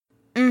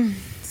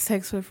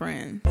Sex with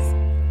Friends.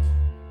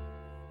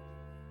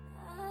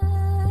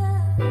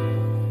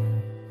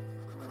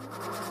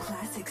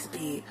 Classics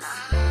beats.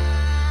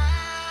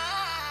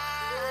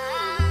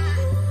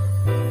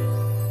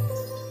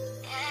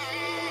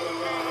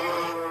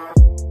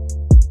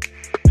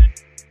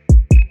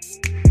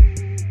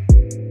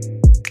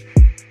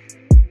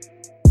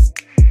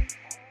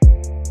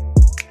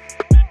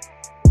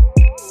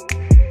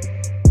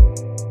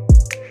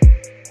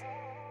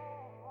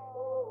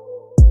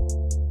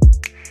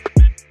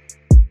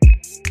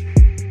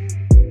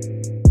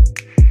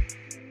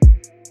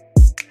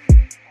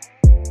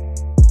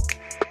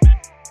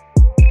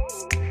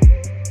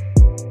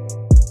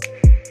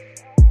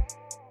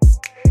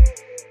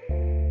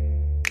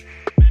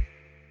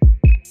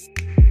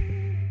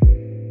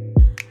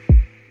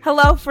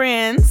 Hello,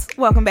 friends.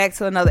 Welcome back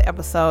to another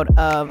episode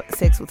of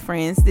Sex with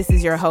Friends. This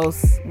is your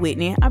host,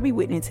 Whitney. I'll be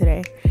Whitney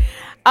today.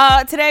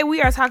 Today,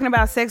 we are talking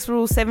about Sex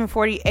Rule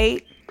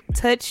 748.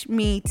 Touch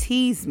me,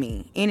 tease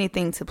me,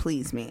 anything to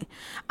please me.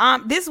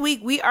 This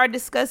week, we are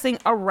discussing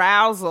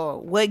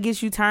arousal. What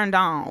gets you turned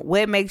on?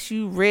 What makes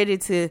you ready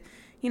to,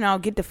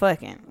 get the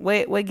fucking?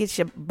 What gets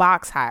your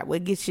box hot?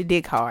 What gets your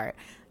dick hard?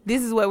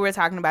 This is what we're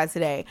talking about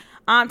today.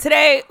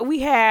 Today, we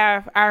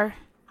have our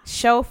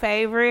show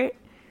favorite.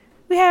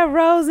 We have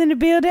Rose in the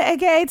building,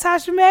 aka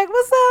Tasha Mack.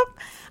 What's up?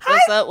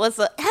 Hi. What's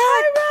up?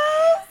 Hi,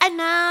 Rose. I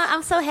know.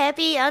 I'm so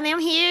happy. I'm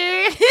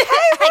here. I get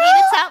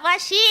to talk my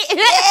shit.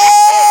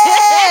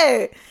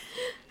 Yeah.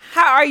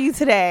 How are you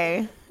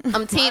today?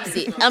 I'm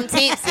tipsy.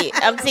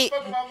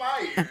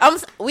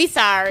 We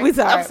sorry.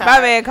 My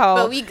bad, Cole.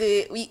 But we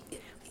good.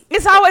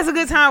 It's always a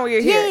good time when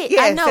you're here. Yeah,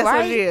 Yes, I know, that's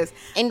right? what it is.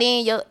 And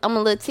then I'm a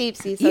little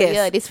tipsy. So Yes.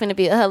 yeah, this finna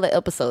be a hell of an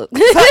episode.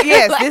 So,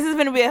 yes, this is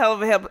going to be a hell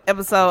of a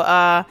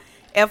episode.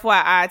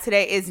 FYI,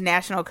 today is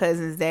National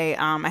Cousins Day.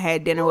 I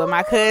had dinner with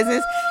my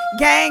cousins.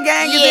 Gang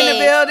is in the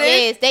building.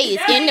 Yes, they is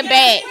in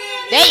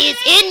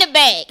the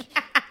back.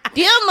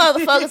 Them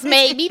motherfuckers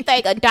made me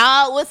think a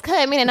dog was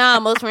coming and I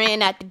almost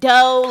ran out the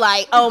door.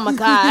 Like, oh my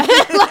God.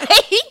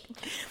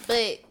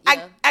 But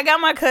yeah. I got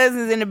my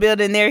cousins in the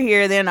building. They're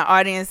here. They're in the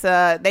audience.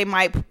 They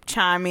might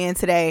chime in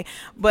today.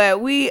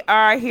 But we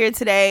are here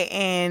today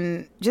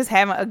and just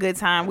having a good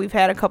time. We've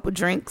had a couple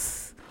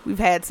drinks. We've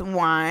had some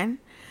wine.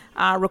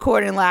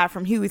 Recording live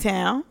from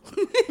Hueytown.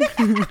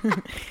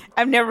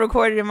 I've never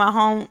recorded in my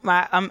home.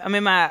 I'm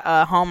in my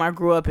home I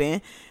grew up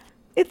in.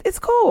 It's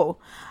cool.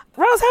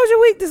 Rose, how was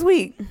your week this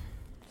week?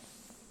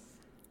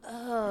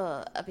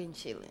 I've been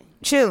chilling.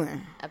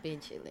 I've been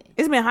chilling.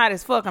 It's been hot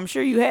as fuck. I'm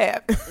sure you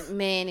have.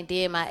 Man, and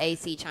then my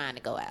AC trying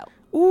to go out.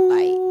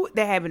 Ooh,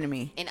 that happened to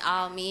me. And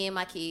me and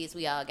my kids,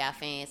 we all got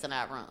fans in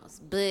our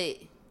rooms. But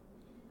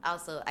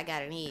also, I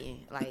got it in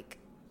like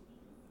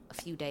a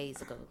few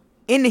days ago.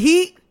 In the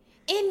heat?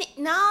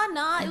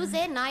 No, it was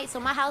at night, so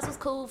my house was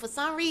cool. For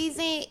some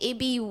reason, it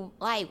be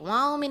like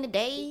warm in the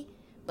day,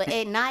 but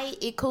at night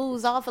it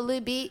cools off a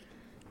little bit.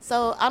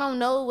 So I don't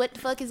know what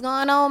the fuck is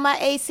going on with my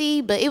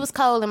AC, but it was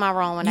cold in my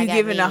room when I got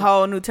You giving a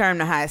whole new term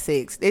to high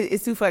six.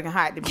 It's too fucking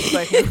hot to be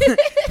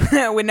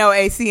fucking with no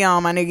AC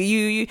on, my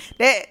nigga.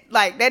 That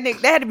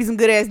had to be some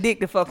good ass dick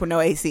to fuck with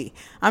no AC.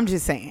 I'm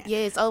just saying. Yeah,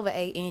 it's over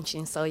 8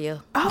 inches, so yeah.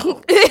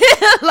 Oh.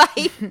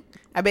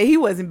 I bet he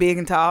wasn't big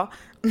and tall.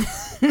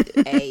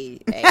 Hey,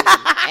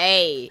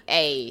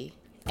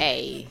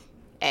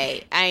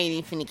 I ain't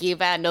even finna give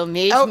out no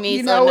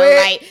measurements or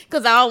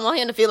cause I don't want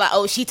him to feel like,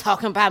 oh, she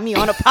talking about me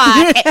on a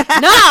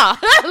podcast. No,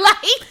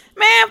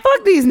 man,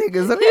 fuck these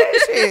niggas. Okay,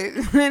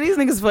 shit, man, these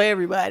niggas for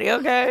everybody.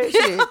 Okay,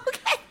 shit.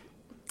 Okay.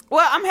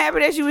 Well, I'm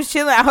happy that you was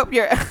chilling. I hope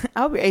your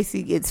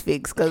AC gets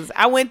fixed cause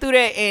I went through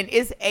that and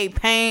it's a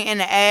pain in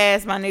the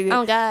ass, my nigga.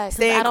 Oh God,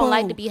 I don't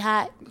like to be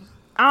hot.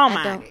 I don't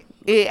mind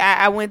it.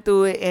 I went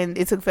through it and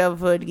it took forever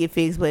for it to get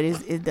fixed, but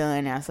it's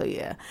done now. So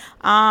yeah,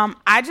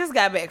 I just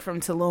got back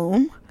from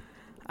Tulum.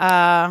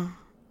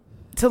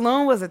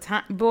 Tulum was a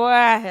time, boy.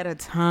 I had a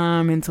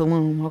time in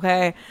Tulum.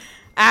 Okay,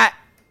 I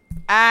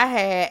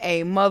had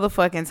a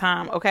motherfucking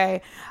time.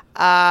 Okay,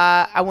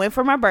 I went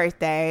for my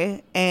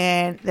birthday,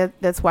 and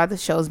that's why the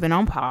show's been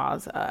on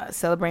pause.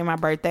 Celebrating my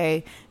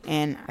birthday,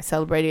 and I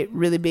celebrated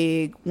really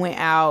big. Went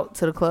out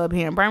to the club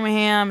here in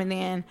Birmingham, and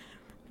then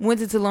went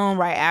to Tulum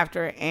right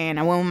after, and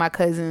I went with my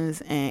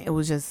cousins, and it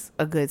was just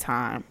a good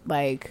time.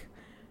 Like,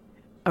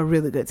 a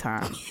really good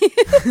time.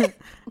 I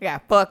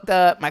got fucked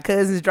up. My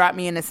cousins dropped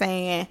me in the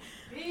sand.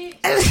 They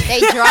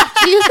dropped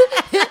you?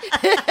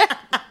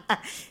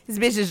 These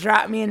bitches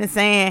dropped me in the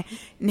sand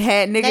and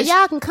had niggas. Now,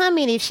 y'all can come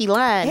in if she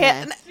lying.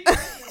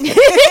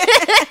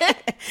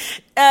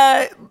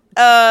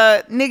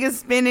 Niggas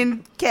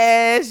spending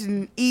cash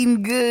and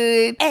eating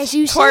good. As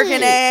you twerking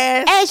should.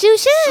 ass. As you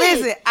should.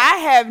 Listen, I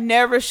have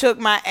never shook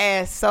my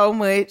ass so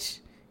much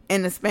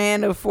in the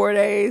span of 4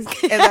 days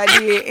as I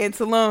did in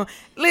Tulum.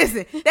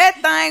 Listen,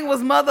 that thing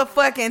was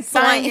motherfucking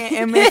swinging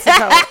in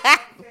Mexico.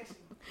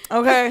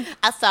 Okay,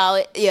 I saw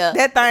it. Yeah,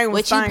 that thing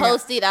was. What you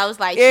posted, I was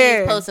like,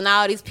 she's posting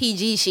all this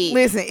PG shit.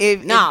 Listen,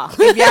 if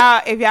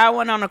y'all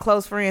went on a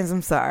Close Friends,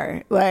 I'm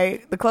sorry.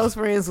 Like, the Close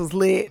Friends was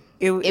lit.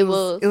 It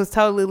was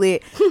totally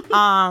lit.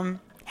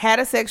 had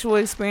a sexual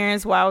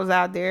experience while I was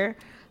out there.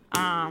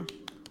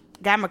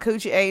 Got my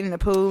coochie ate in the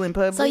pool in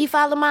public. So you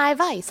followed my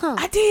advice, huh?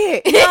 I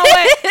did. You know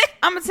what?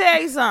 I'm gonna tell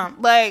you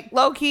something. Like,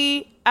 low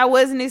key, I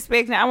wasn't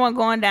expecting. I wasn't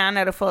going down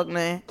there to fuck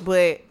nothing,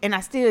 and I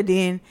still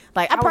didn't.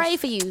 Like, I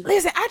prayed for you.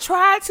 Listen, I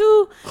tried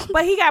to,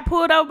 but he got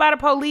pulled over by the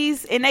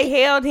police, and they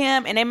held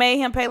him, and they made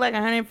him pay like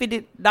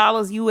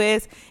 $150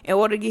 US in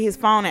order to get his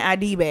phone and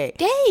ID back.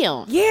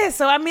 Damn. Yeah,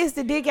 so I missed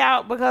the dick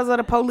out because of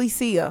the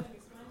policia.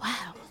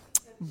 Wow.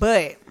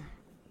 But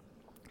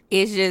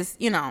it's just,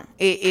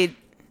 it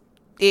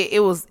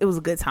was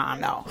a good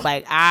time though.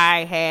 Like,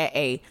 I had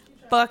a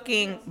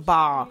fucking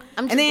ball.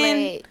 I'm just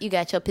glad you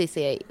got your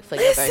pussy ate for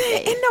your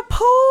birthday. In the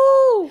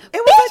pool. It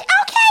was bitch,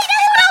 okay,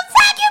 that's what I'm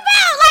talking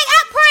about. Like,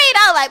 I prayed. I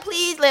was like,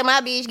 please let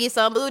my bitch get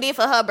some booty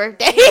for her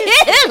birthday.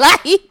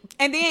 Like,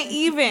 and then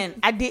even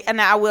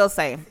I will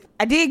say,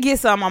 I did get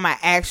some on my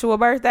actual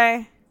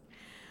birthday.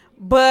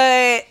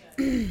 But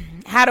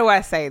how do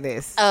I say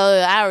this? Oh,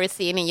 I already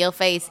see it in your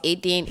face.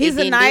 He's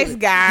a nice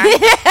guy.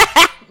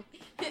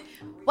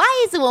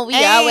 Why is it when we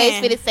always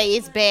finna say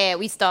it's bad,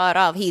 we start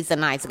off, he's a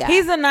nice guy?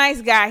 He's a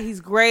nice guy.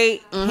 He's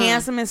great.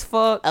 Handsome as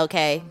fuck.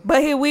 Okay.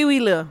 But he wee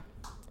little.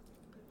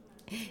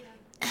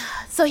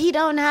 So he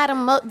don't know how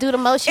to do the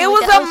motion. It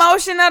was the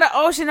motion of the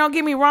ocean. Don't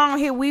get me wrong.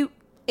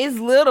 It's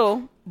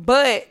little,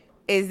 but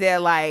is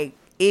that like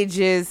it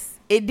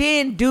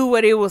didn't do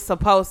what it was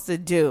supposed to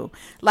do.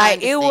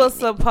 Like, it was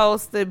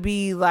supposed to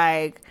be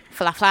like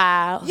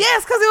fly.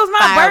 Yes, because it was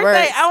my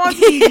birthday. I want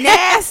to be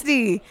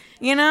nasty.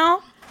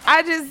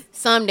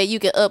 Something that you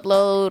can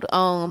upload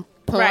on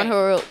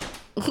Pornhub.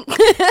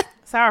 Right.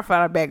 Sorry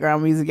for the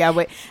background music, y'all,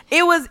 but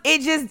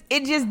it just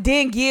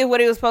didn't give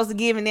what it was supposed to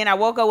give, and then I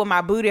woke up with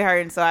my booty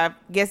hurting, so I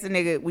guess the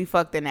nigga, we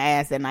fucked in the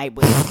ass that night,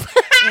 but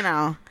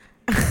I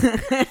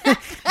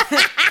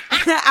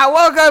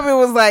woke up and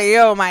was like,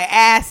 yo, my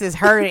ass is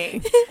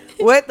hurting.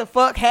 What the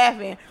fuck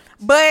happened?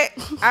 But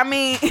I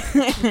mean,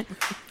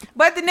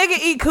 but the nigga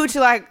eat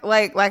coochie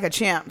like a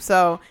champ,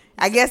 so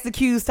I guess the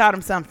cues taught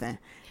him something.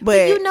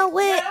 But you know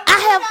what?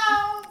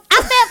 I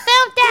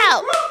found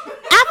out,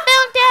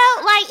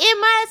 like,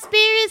 in my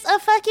experience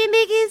of fucking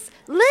niggas,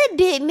 little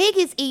dick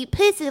niggas eat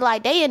pussy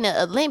like they in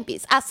the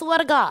Olympics. I swear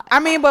to God. I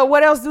mean, but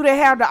what else do they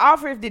have to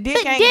offer if the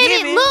dick ain't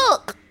giving?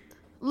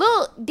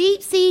 Look,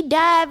 deep sea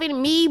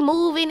diving, me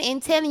moving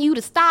and telling you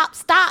to stop,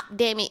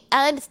 damn it.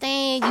 I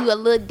understand you a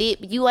little dick,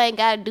 but you ain't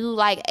gotta do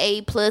like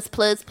A+++++.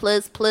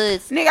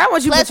 Nigga, I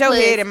want you to put your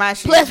head in my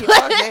shit.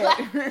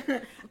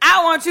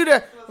 I want you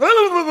to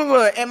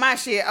in my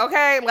shit,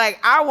 okay? Like,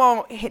 I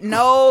want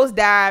nose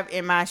dive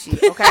in my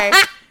shit, okay?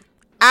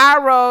 I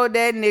rolled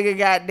that nigga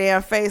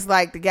goddamn face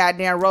like the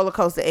goddamn roller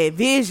coaster at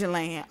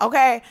Visionland,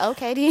 okay?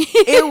 Okay, then.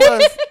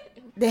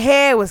 The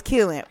head was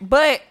killing,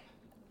 but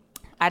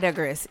I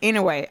digress.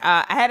 Anyway,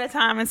 I had a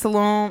time in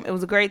Tulum. It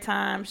was a great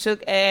time.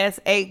 Shook ass,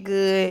 ate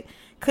good.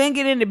 Couldn't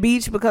get in the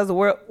beach because the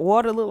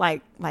water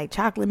looked like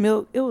chocolate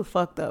milk. It was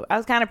fucked up. I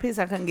was kind of pissed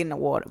I couldn't get in the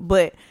water,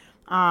 but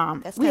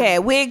we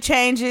had wig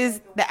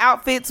changes. The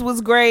outfits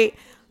was great.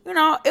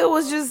 It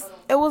was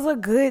a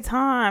good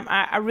time.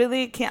 I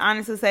really can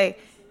honestly say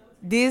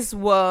this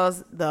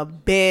was the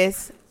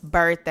best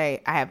birthday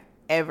I have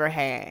ever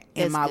had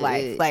in my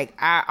life. Like,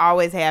 I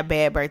always had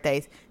bad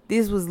birthdays.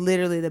 This was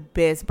literally the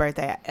best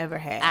birthday I ever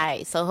had. All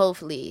right, so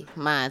hopefully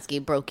mines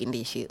get broken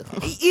this year.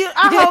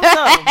 I hope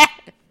so.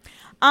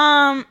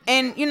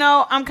 And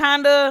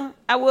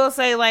I will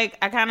say, like,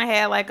 I kind of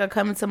had like a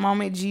coming to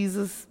moment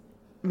Jesus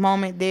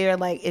moment there.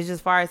 Like, it's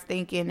just far as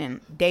thinking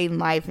and dating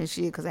life and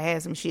shit, because I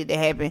had some shit that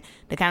happened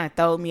that kind of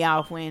threw me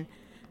off when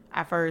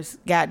I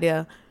first got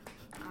there.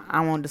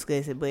 I won't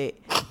discuss it, but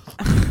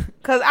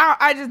because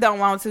I just don't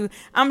want to.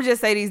 I'm going to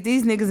just say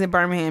these niggas in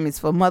Birmingham is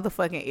for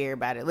motherfucking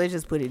everybody. Let's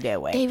just put it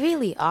that way. They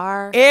really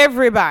are.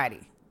 Everybody.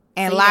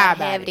 And so lie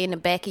about have it in the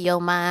back of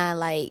your mind,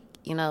 like,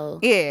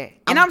 Yeah.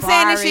 And I'm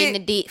saying this shit. The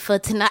dick for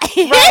tonight.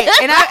 Right.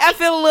 And I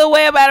feel a little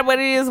way about it, but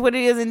it is what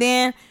it is. And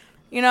then,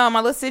 my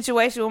little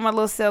situation with my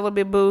little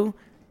celibate boo,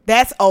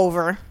 that's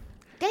over.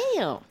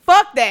 Damn.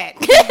 Fuck that.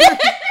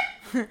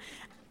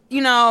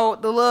 The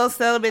little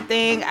celibate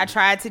thing, I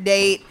tried to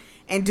date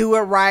and do it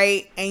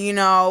right and,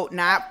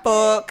 not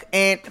fuck.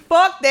 And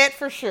fuck that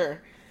for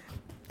sure.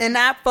 And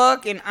not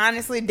fuck and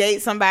honestly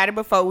date somebody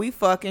before we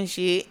fucking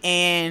shit.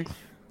 And,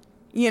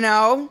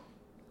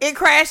 it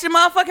crashed and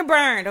motherfucking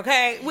burned,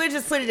 okay? We'll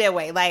just put it that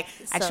way. Like,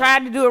 I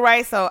tried to do it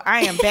right, so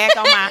I am back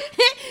on my...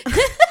 You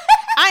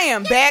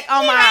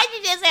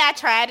just say I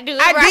tried to do it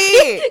right.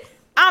 I did.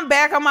 I'm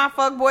back on my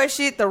fuckboy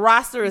shit. The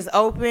roster is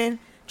open.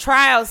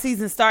 Trial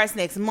season starts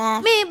next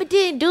month. Man, but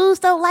then dudes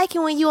don't like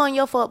you when you on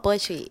your fuckboy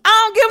shit. I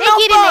don't give no fuck.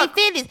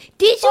 They get in their feelings.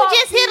 Did you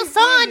just hit a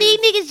song these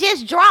niggas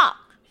just dropped?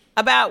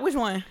 About which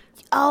one?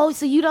 Oh,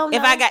 so you don't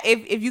know?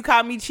 If you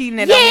caught me cheating,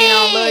 that don't mean I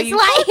don't love you.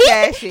 Like,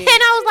 that shit. And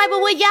I was like,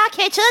 but when y'all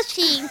catch us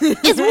cheating,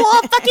 it's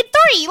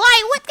 1-3.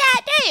 Like, what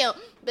goddamn?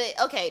 But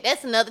okay,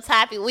 that's another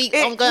topic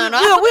I'm going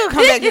on. We'll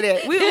come back to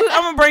that.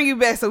 I'm gonna bring you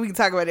back so we can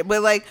talk about it.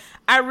 But like,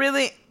 I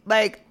really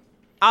like.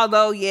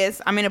 Although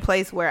yes, I'm in a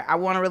place where I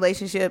want a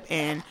relationship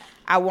and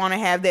I want to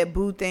have that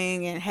boo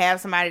thing and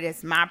have somebody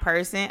that's my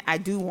person. I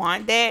do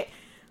want that,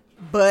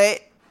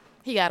 but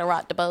he gotta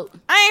rock the boat.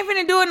 I ain't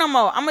finna do it no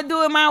more. I'm gonna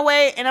do it my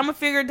way, and I'm gonna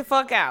figure it the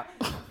fuck out.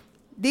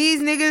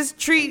 These niggas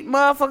treat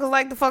motherfuckers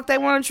like the fuck they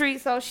want to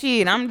treat, so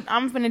shit, I'm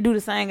finna do the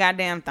same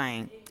goddamn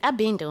thing. I've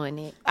been doing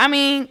it. I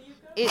mean,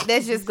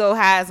 that's just go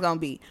how it's gonna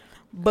be.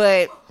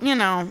 But, you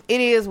know,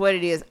 it is what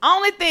it is. The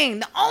only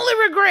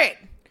regret.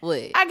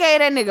 What? I gave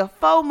that nigga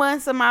 4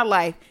 months of my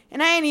life,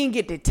 and I ain't even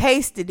get to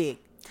taste the dick.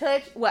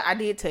 I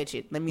did touch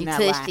it. Let me not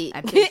lie. It.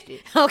 I touched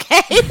it.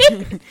 Okay.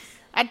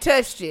 I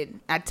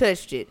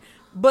touched it.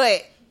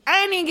 But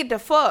I ain't even get to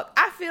fuck.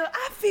 I feel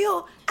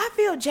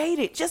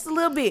jaded just a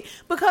little bit.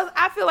 Because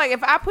I feel like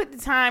if I put the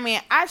time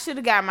in, I should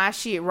have got my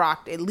shit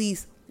rocked at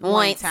least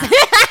one time.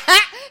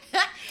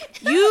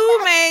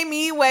 You made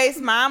me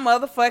waste my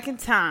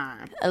motherfucking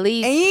time. At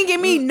least. And you didn't give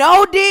me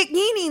no dick.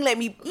 You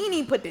didn't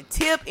even put the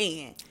tip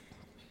in.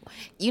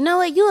 You know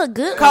what? You a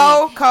good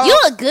one. Cole. You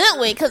a good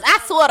one. Because I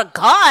swear to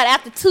God,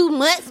 after 2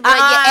 months, your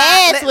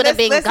ass would have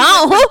been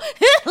gone.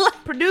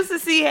 Producer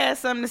C has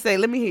something to say.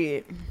 Let me hear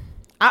it.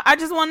 I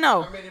just want to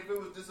know. I mean, if it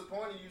was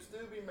disappointing, you'd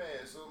still be mad.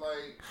 So,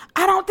 like...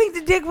 I don't think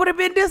the dick would have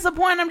been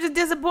disappointing. I'm just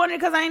disappointed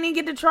because I ain't even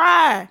get to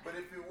try. But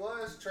if it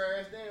was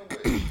trash, then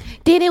what?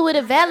 Then it would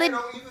have valid...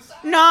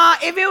 No,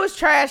 if it was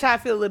trash,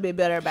 I'd feel a little bit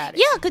better about it.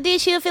 Yeah, because then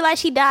she'll feel like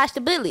she dodged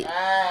the bullet.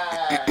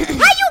 Ah. How you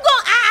gonna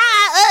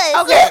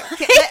us? Okay,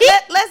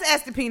 let's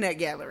ask the Peanut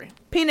Gallery.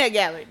 Peanut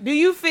Gallery, do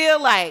you feel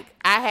like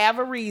I have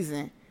a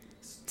reason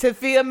to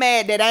feel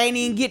mad that I ain't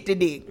even get the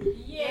dick?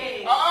 Yeah.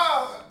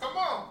 Come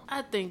on.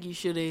 I think you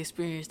should have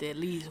experienced at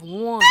least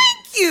one.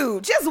 Thank you.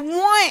 Just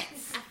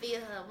once. I feel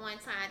her one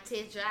time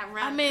test drive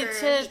around. I mean,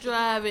 test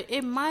drive it.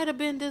 It might have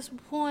been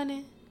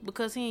disappointing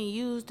because he ain't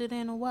used it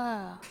in a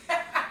while.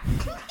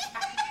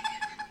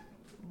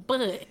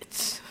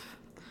 But,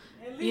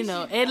 you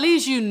know, at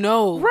least you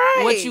know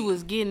what you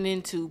was getting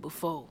into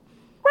before.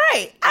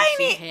 Right.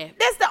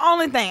 That's the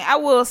only thing I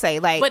will say.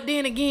 Like, but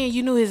then again,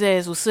 you knew his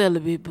ass was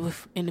celibate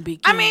in the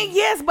beginning. I mean,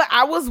 yes, but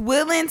I was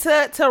willing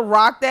to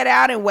rock that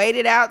out and wait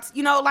it out.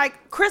 You know,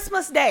 like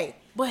Christmas Day.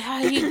 But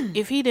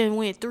if he didn't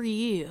went 3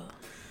 years,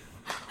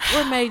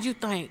 what made you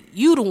think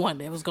you the one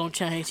that was gonna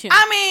change him?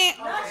 I mean,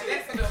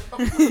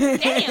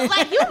 damn,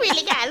 like you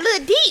really got a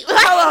little deep.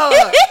 Hold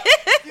on.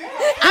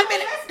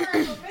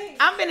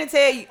 I'm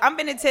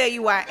gonna tell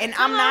you why, and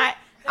I'm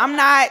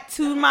not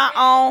to my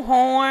own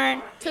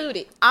horn. Toot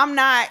it. I'm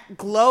not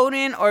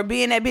gloating or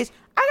being that bitch.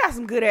 I got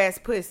some good ass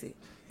pussy,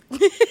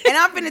 and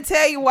I'm gonna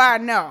tell you why I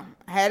know.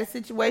 I had a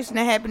situation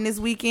that happened this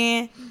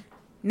weekend.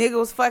 Nigga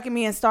was fucking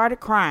me and started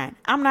crying.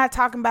 I'm not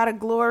talking about a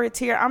glory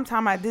tear. I'm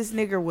talking about this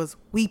nigga was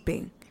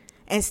weeping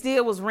and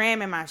still was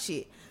ramming my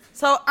shit.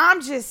 So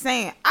I'm just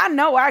saying, I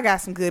know I got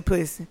some good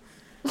pussy.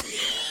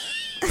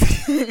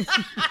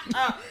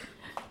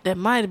 That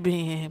might have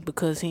been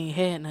because he ain't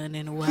had nothing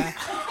in a while.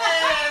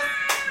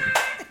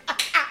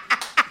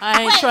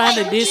 I ain't trying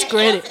to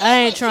discredit. No,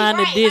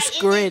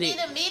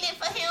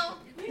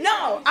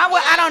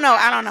 I don't know.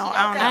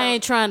 I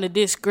ain't trying to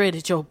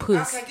discredit your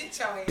pussy.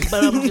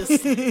 But I'm just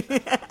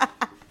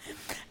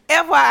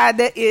FYI,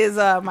 that is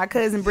my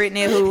cousin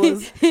Brittany, who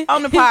was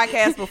on the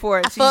podcast before.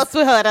 I fucks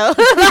with her though.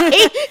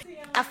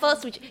 I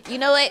fucks with you. You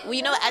know what?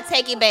 I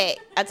take it back.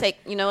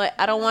 You know what?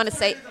 I don't want to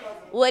say.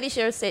 What is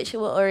your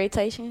sexual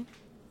orientation?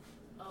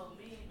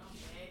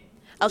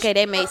 Okay,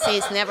 that makes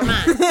sense. Never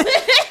mind.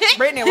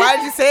 Brittany, why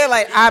did you say it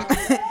like I'm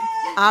gay?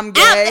 Out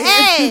the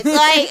ass.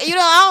 Like, you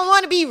know, I don't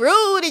want to be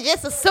rude and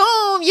just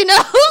assume, you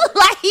know,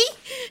 like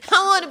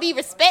I want to be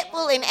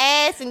respectful and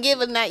ask and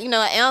give an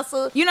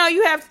answer. You know,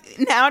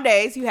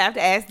 nowadays you have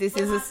to ask. This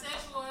is a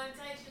sexual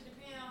orientation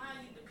depends on how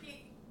you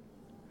depict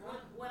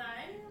what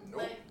I am.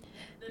 Like,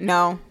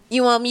 no.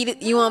 You want me to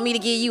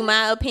give you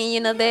my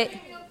opinion of that?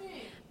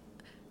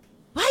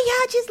 Why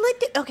y'all just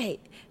looked at? Okay,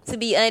 to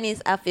be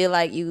honest, I feel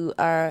like you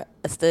are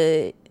a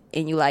stud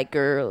and you like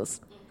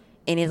girls,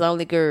 and it's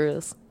only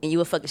girls, and you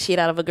will fuck the shit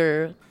out of a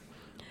girl.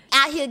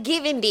 Out here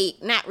giving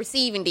dick, not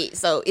receiving dick,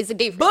 so it's a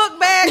difference. Book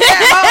bag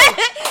that hoe.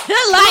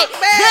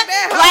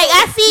 like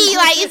I see,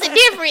 like it's a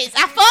difference.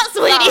 I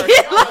fucks with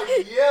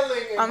it.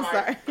 Yelling. I'm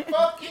sorry.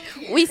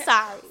 We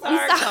sorry.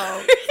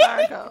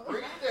 Sorry, Cole.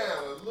 Bring it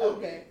down a little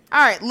bit. All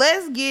right,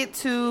 let's get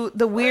to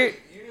the weird.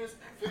 You just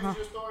finish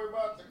your story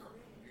about the.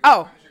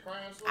 Oh,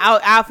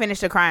 I'll finish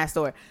the crying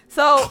story.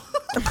 So,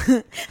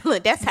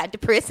 look, that's how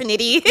depressing it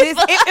is.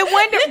 it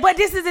wasn't, but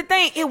this is the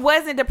thing. It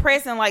wasn't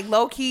depressing. Like,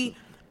 low key,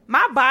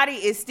 my body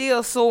is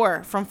still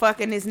sore from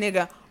fucking this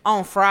nigga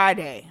on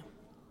Friday.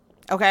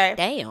 Okay?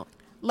 Damn.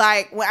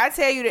 Like, when I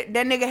tell you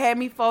that nigga had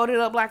me folded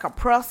up like a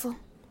pretzel,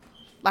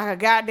 like a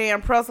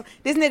goddamn pretzel.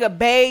 This nigga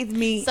bathed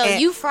me. So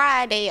you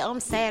Friday, I'm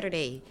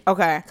Saturday.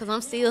 Okay. Because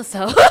I'm still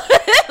so.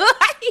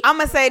 I'm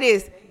going to say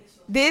this.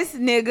 This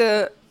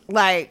nigga,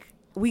 like,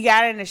 we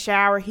got in the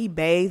shower. He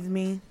bathed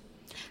me.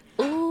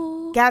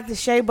 Ooh. Got the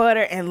shea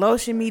butter and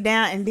lotioned me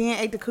down, and then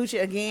ate the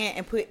coochie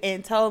again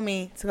and told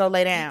me to go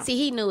lay down. See,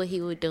 he knew what he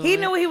was doing. He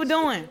knew what he was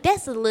doing.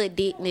 That's a little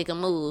dick nigga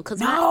move.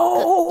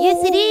 No.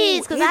 Yes, it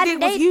is. His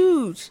dick was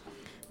huge.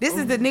 This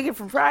is the nigga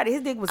from Friday.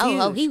 His dick was huge.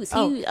 Oh, he was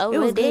huge. Oh, it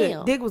was damn.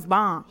 good. Dick was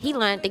bomb. He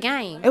learned the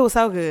game. It was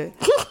so good.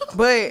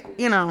 But,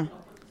 you know,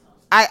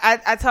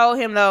 I told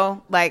him,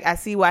 though, like, I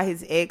see why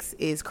his ex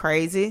is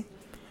crazy.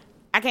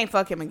 I can't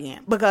fuck him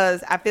again.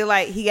 Because I feel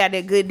like he got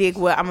that good dick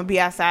where I'm going to be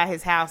outside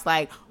his house,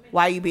 like,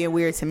 why you being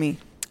weird to me?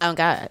 Oh,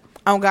 God.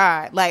 Oh,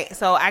 God. Like,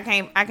 so I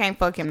can't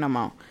fuck him no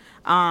more.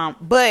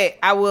 But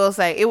I will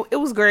say, it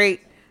was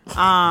great.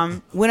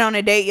 Went on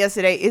a date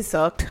yesterday. It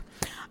sucked.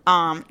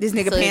 This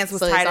nigga pants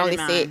was tighter than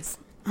mine.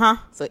 Huh?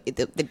 So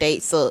the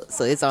date sucked.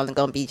 So it's only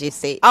gonna be just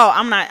sex. Oh,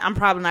 I'm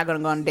probably not gonna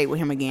go on a date with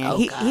him again. Oh,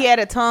 he had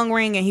a tongue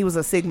ring and he was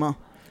a Sigma.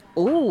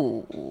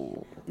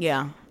 Ooh.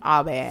 Yeah,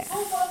 all bad.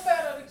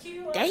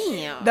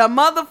 Damn. The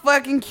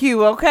motherfucking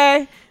Q,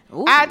 okay?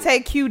 Ooh. I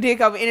take Q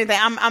dick over anything.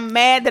 I'm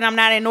mad that I'm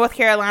not in North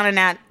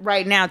Carolina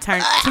right now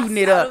tooting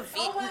it up.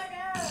 Oh my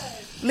God.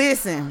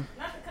 Listen.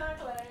 Not the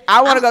conclave.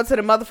 I want to go to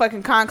the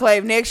motherfucking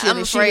conclave next year. I'm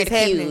The afraid shit is of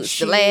happening. Q's.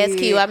 The last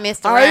Q I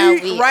messed around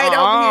Right, with. right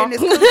over here in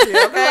this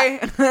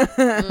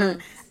country, okay?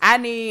 I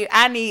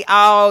need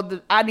all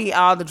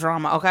the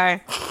drama,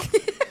 okay?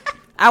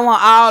 I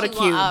want all the She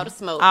Q. want all the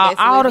smoke. All That's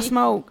the what we-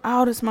 smoke.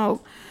 All the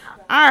smoke.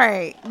 All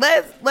right,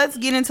 let's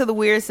get into the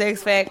weird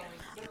sex fact.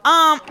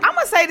 I'm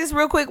gonna say this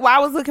real quick. While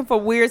I was looking for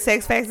weird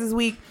sex facts this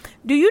week,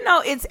 do you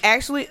know it's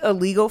actually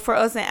illegal for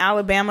us in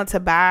Alabama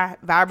to buy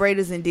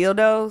vibrators and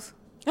dildos?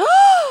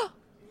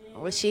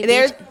 Well, shit,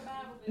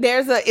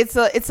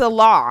 It's a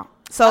law.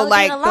 So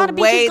like a lot the of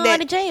way bitches going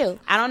that to jail.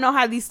 I don't know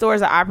how these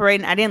stores are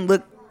operating. I didn't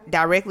look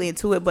directly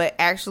into it, but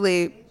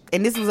actually,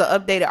 and this was an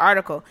updated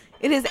article,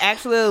 it is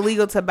actually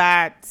illegal to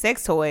buy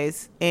sex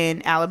toys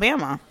in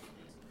Alabama.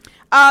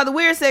 The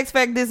weird sex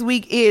fact this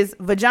week is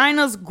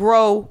vaginas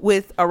grow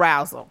with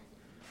arousal.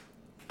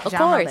 Of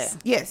course.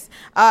 Yes.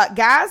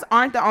 Guys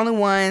aren't the only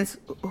ones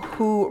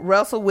who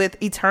wrestle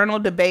with eternal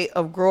debate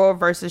of grower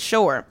versus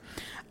shower.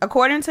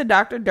 According to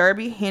Dr.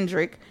 Derby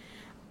Hendrick,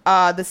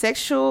 the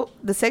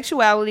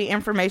Sexuality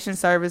Information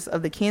Service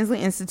of the Kinsley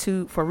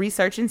Institute for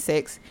Research in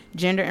Sex,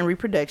 Gender, and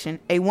Reproduction,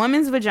 a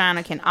woman's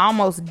vagina can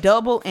almost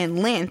double in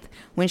length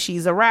when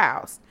she's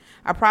aroused,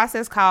 a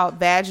process called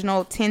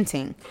vaginal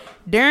tenting.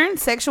 During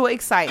sexual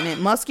excitement,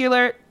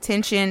 muscular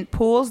tension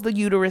pulls the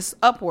uterus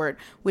upward,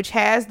 which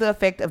has the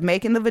effect of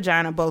making the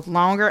vagina both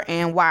longer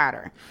and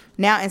wider.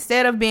 Now,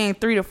 instead of being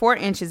 3 to 4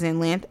 inches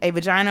in length, a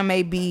vagina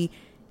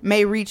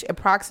may reach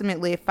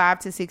approximately 5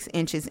 to 6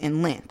 inches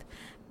in length.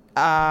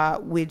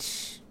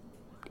 Which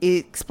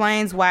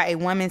explains why a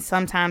woman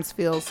sometimes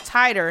feels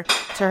tighter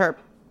to her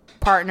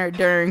partner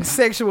during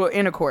sexual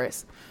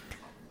intercourse.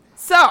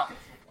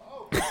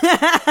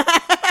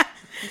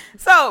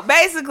 So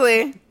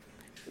basically,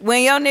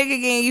 when your nigga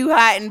getting you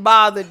hot and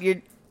bothered,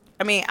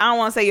 I don't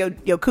want to say your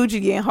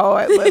coochie getting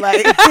hard, but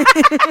like,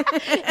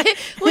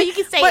 well, you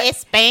can say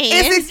expand.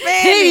 It's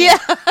expanding. Yeah.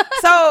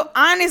 So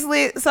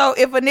honestly, if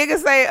a nigga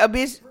say a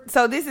bitch,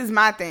 so this is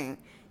my thing.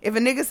 If a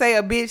nigga say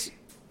a bitch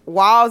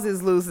walls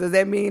is loose, does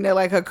that mean that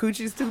like her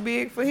coochie's too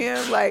big for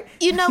him? Like,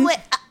 You know what?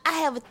 I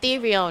have a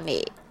theory on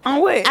it.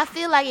 on what? I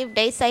feel like if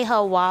they say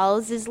her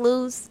walls is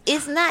loose,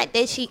 it's not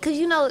that because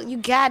you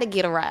gotta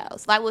get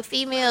aroused. Like with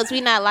females,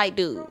 we not like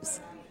dudes.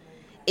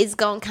 It's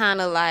gonna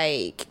kind of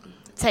like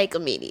take a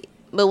minute.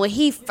 But when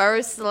he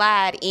first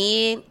slide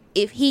in,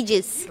 if he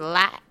just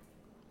slide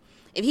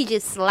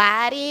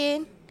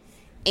in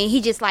and he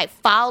just like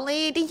fall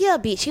in, then yeah,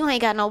 bitch, you ain't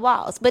got no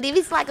walls. But if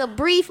it's like a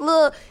brief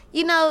little,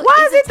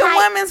 why is it the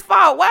woman's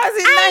fault? Why is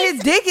it not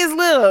his dick is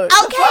little?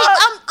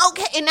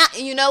 Okay, and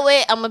you know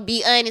what? I'm gonna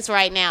be honest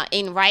right now.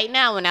 And right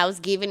now, when I was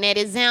giving that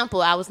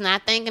example, I was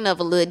not thinking of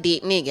a little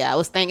dick nigga. I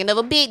was thinking of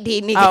a big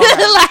dick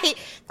nigga. Okay.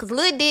 Cause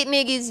little dick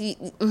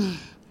niggas,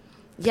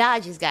 y'all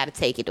just gotta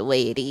take it the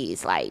way it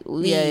is. Like,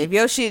 If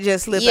your shit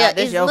just slip out,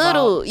 that's it's your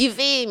little. fault. You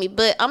feel me?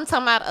 But I'm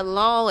talking about a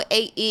long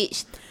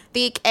 8-inch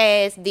thick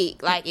ass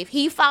dick. Like if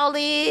he fall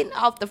in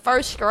off the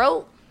first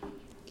stroke,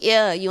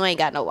 yeah, you ain't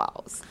got no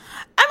walls.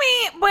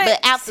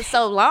 But after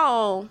so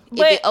long, if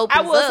it opens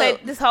I will up, say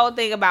this whole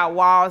thing about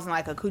walls and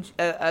like a bitch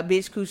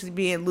coochie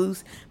being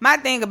loose. My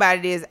thing about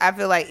it is, I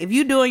feel like if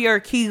you doing your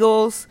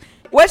Kegels,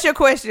 what's your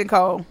question,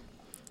 Cole?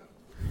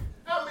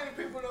 How many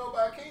people know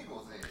about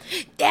Kegels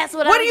then? that's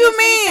what. What do you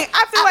mean?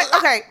 I feel like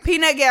okay,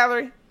 Peanut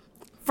Gallery,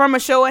 from a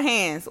show of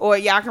hands, or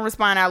y'all can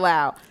respond out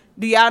loud.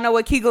 Do y'all know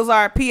what Kegels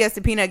are? P.S.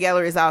 The Peanut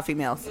Gallery is all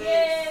females.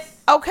 Yes.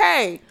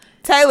 Okay,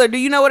 Taylor, do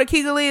you know what a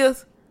Kegel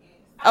is?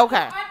 Okay.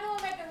 I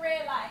do them at the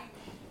red light.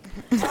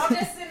 I'm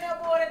just sitting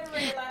up bored at the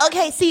red light.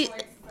 Okay, see,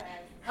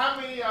 How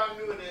many of y'all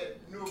knew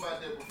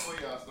about that before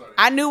y'all started?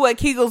 I knew what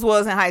Kegels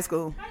was in high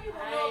school. How you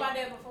gonna know about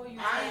that before you?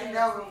 I ain't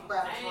never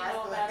about I it. ain't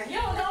know about it.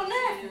 You don't know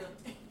nothing.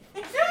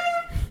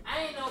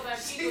 I ain't know about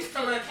Kegels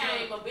till it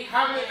came a big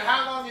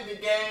How long in the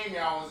game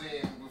y'all was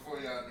in before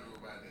y'all knew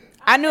about that?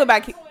 I knew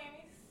about Kegels.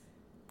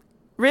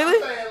 Really?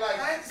 I'm saying like,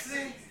 I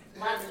see.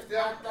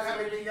 y'all-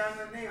 I was a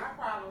younger nigga.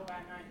 Probably about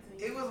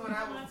 19. It was when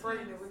I was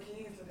pregnant with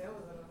kids, so that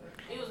was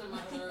a It was in my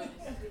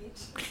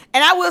 30s.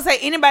 And I will say,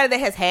 anybody that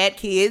has had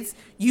kids,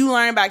 you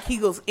learn about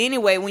Kegels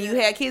anyway when you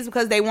had kids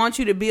because they want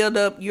you to build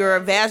up your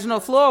vaginal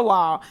floor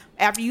wall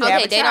after you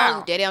have a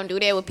child. They don't do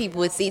that with people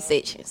with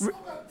C-sections.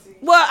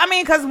 Well, I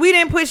mean, because we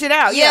didn't push it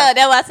out. Yeah,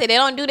 that's why I said they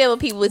don't do that with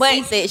people with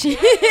C-sections.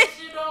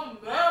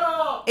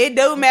 It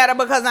do matter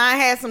because I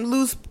had some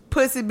loose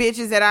pussy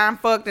bitches that I'm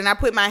fucked and I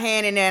put my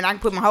hand in there and I can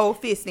put my whole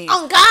fist in.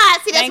 Oh,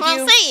 God. See, that's Thank what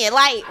you. I'm saying.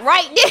 Like,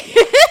 right there.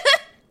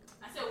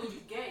 I said, when you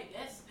gay,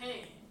 that's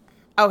pain.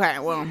 Okay,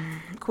 well,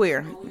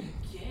 queer.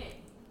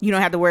 You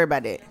don't have to worry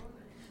about that.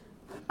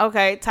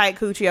 Okay, tight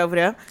coochie over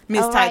there.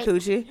 Miss All Tight right.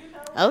 Coochie.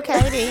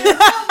 Okay, then.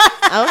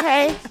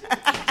 Okay.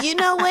 You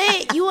know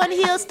what? You want to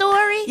hear a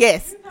story?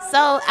 Yes.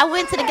 So, I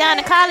went to the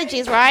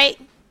gynecologist, right?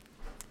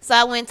 So,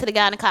 I went to the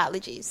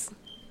gynecologist.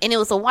 And it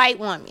was a white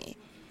woman.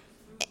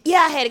 Yeah,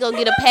 I had to go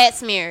get a pap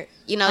smear.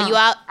 You know,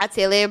 I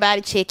tell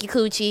everybody, check your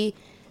coochie.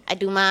 I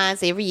do mine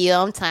every year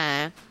on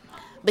time.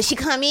 But she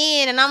come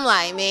in, and I'm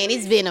like, man,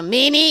 it's been a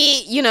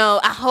minute. You know,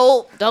 I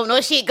hope don't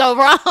no shit go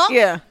wrong.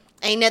 Yeah.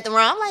 Ain't nothing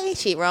wrong. I'm like, ain't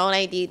shit wrong. I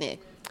ain't did that.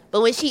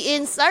 But when she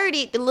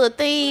inserted the little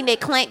thing that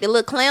clanked, the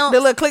little clamp. The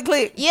little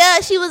click. Yeah,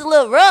 she was a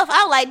little rough.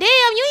 I was like, damn,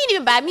 you ain't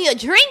even buy me a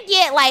drink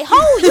yet. Like,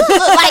 ho, you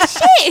look like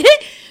shit.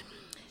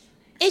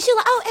 And she was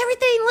like, oh,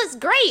 everything looks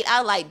great. I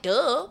was like,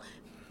 duh.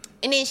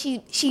 And then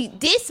she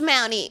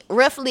dismounted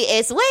roughly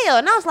as well.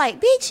 And I was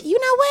like, bitch, you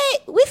know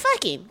what? We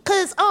fucking.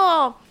 Because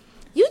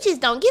you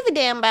just don't give a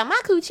damn about my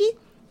coochie.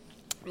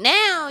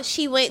 Now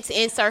she went to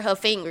insert her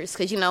fingers.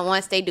 Because, you know,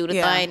 once they do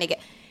the thing,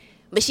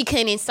 but she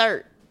couldn't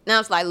insert. Now I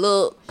was like,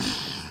 look,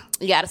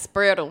 you got to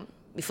spread them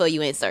before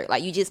you insert.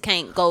 Like, you just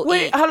can't go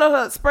in. Hold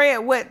on. Spread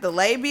what? The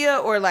labia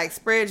or like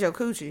spread your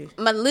coochie?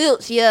 My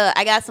lips, yeah.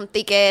 I got some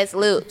thick ass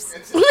lips.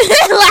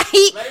 Like,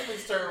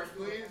 Layman's terms,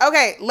 please.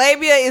 Okay,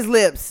 labia is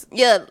lips.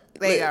 yeah.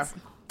 There you go. lips.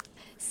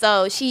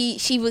 So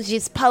she was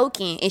just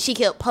poking, and she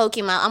kept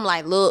poking my. I'm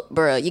like, look,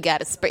 bro, you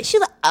gotta spread. She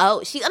like, oh,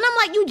 and I'm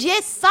like, you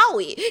just saw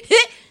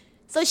it.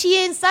 So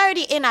she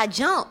inserted, and I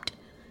jumped,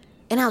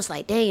 and I was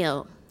like,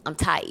 damn, I'm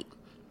tight.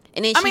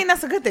 And then I mean,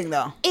 that's a good thing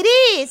though. it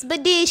is,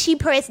 but then she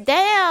pressed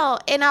down,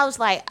 and I was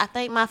like, I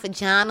think my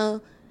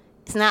vagina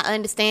is not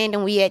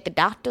understanding. We at the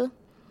doctor.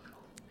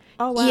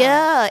 Oh wow.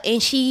 Yeah,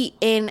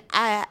 and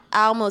I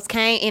almost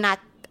came, and I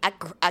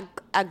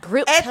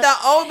gripped At her. the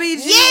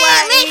OBGYN.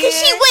 Yeah, man, because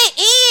she went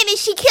in and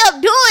she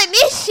kept doing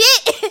this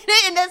shit.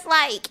 And it's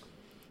like,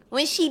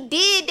 when she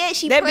did that,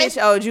 she That pressed.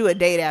 bitch owed you a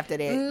date after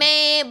that.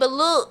 Man, but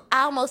look,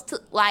 I almost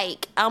took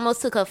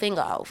her finger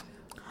off.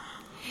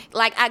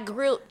 Like, I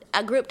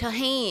gripped her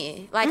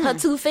hand. Like, her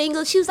two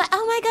fingers. She was like,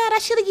 oh my God, I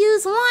should have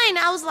used one.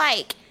 I was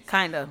like,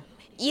 Kind of.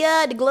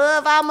 yeah, the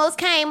glove almost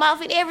came off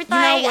and everything.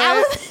 You know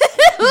I what?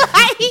 was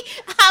like,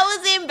 I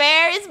was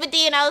embarrassed, but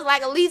then I was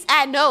like, at least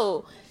I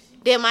know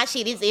that my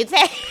shit is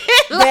intact.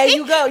 There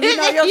you go. You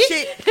know your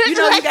shit. You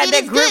know you got shit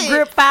that is good.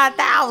 grip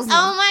 5,000.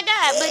 Oh my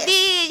God. But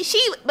then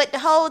but the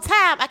whole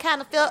time I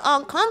kind of felt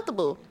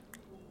uncomfortable.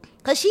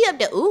 Cause she up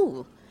there,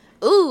 ooh.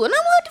 And I'm like,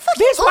 what the fuck?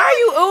 Bitch, why are ooh?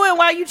 you oohing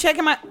while you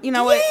checking my, you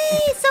know what?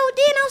 Yeah, so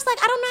then I was like,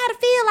 I don't know how to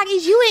feel. Like,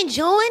 is you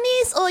enjoying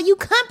this or you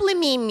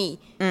complimenting me?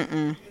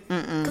 Because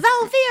I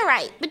don't feel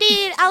right. But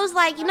then I was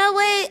like, you know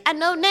what? I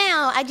know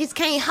now I just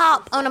can't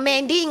hop on a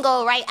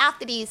mandingo right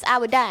after this. I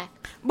would die.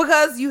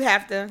 Because you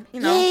have to,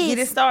 get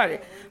it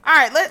started. All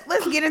right,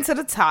 let's get into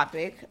the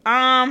topic.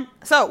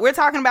 So we're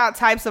talking about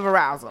types of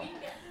arousal.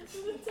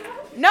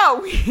 No,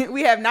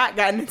 we have not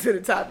gotten into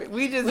the topic.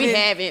 We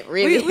haven't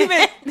really. We've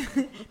been.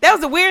 That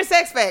was a weird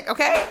sex fact.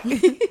 Okay.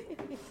 The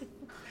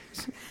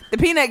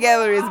peanut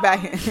gallery is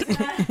back.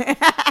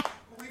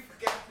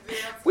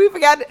 We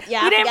forgot.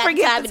 Yeah, We didn't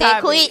forget the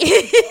topic. quick.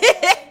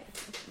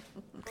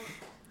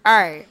 All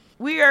right.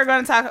 We are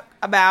going to talk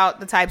about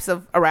the types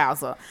of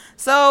arousal.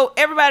 So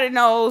everybody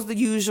knows the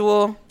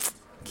usual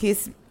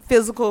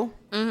physical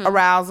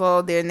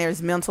arousal. Then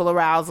there's mental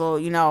arousal.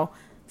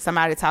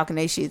 Somebody talking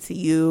their shit to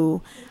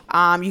you.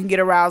 You can get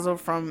arousal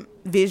from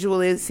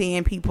visually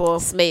seeing people.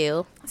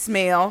 Smell.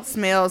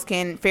 Smells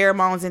can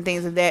pheromones and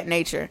things of that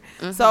nature.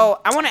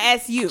 So I want to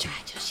ask you,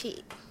 Tried your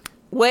shit.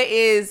 what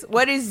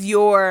is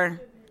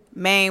your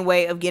main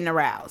way of getting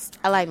aroused?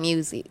 I like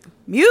music.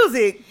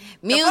 Music.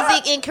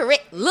 Music and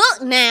correct.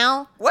 Look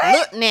now. What?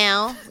 Look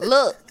now.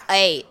 Look.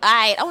 Hey, all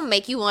right, I'm gonna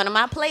make you one of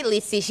my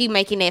playlists since you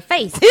making that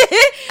face.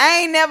 I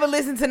ain't never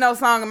listened to no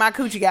song and my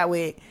coochie got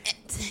wet.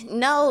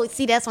 No,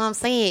 see, that's what I'm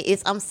saying.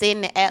 I'm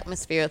setting the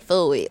atmosphere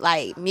through it.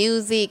 Like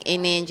music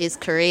and then just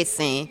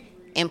caressing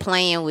and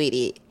playing with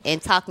it and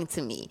talking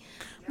to me.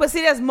 But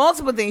see, there's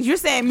multiple things. You're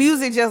saying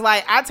music just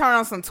like I turn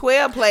on some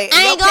 12 play and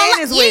I your ain't gonna lie.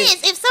 pan is wet.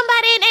 Yes, if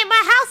somebody ain't at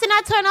my house and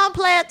I turn on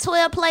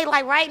 12 play,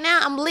 like right now,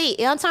 I'm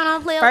lit. I'm turn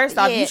on play. First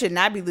off, yeah. you should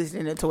not be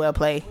listening to 12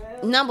 play.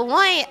 Number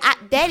one,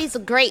 that is a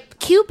great.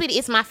 Cupid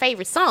is my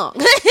favorite song.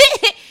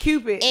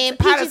 Cupid. And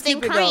How does Peaches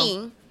and Cupid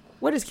Cream. go?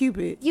 What is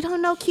Cupid? You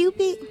don't know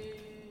Cupid?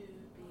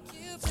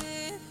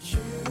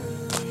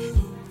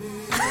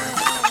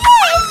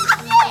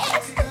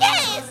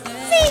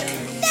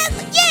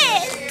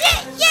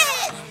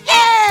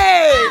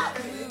 Hey!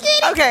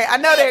 Okay, I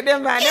know that.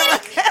 Never mind.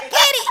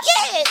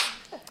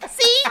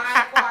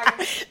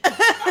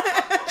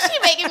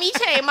 me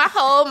change my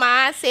whole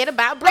mindset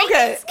about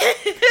breakdance.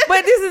 Okay.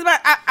 But this is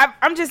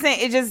I'm just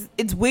saying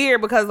it's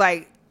weird because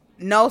like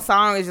no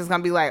song is just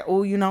gonna be like,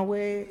 oh, you know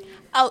what?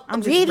 Oh,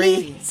 I'm just really?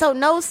 ready. So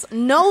no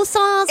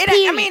songs.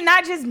 I mean,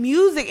 not just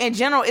music in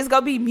general. It's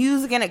gonna be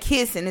music and a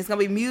kissing. It's gonna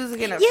be music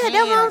and a yeah.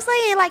 That's what I'm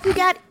saying. Like you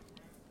got,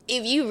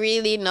 if you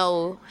really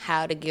know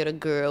how to get a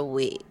girl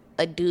with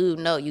a dude,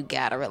 you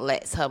gotta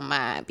relax her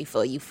mind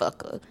before you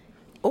fuck her.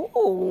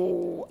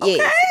 Oh, okay.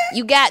 Yes,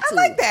 you got to. I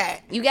like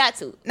that. You got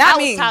to. Not I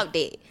me. was taught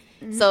that.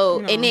 So,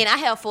 and then I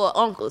have 4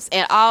 uncles,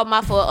 and all my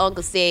 4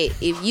 uncles said,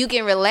 if you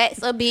can relax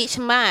a bitch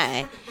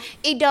mind,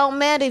 it don't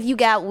matter if you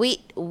got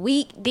weak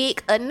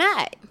dick or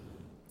not.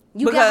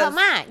 You got her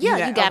mind.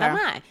 Yeah, you got her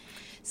mind.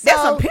 So,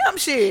 that's some pimp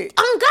shit.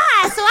 On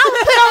God, so I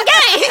would put on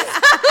game.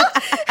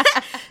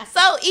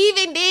 So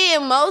even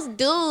then, most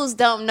dudes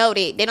don't know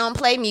that. They don't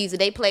play music.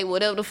 They play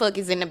whatever the fuck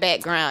is in the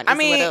background. I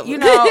mean,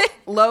 whatever.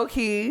 low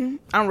key,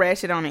 I'm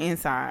ratchet on the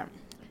inside.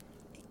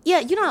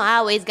 Yeah, I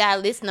always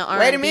gotta listen to R&B.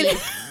 Wait a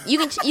minute.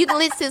 You can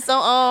listen to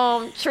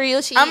some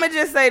trill shit. I'ma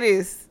just say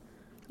this.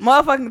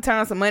 Motherfucking turn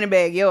on some money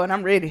bag, yo, and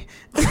I'm ready.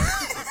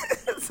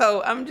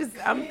 So I'm What you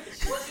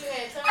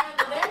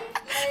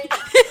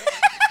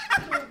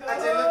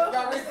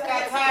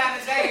had time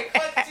today?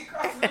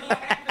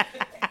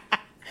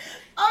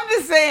 I'm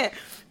just saying,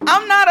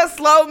 I'm not a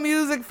slow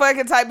music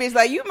fucking type bitch.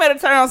 Like you better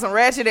turn on some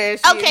ratchet ass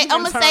shit. Okay,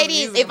 I'm gonna say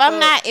this: if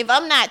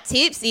I'm not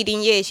tipsy,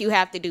 then yes, you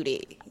have to do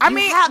that.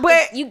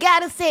 You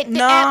gotta set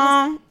the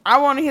atmosphere. I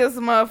want to hear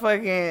some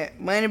motherfucking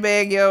money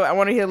bag, yo. I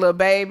want to hear Lil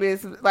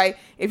Babies. Like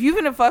if you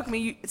finna fuck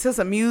me to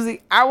some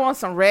music, I want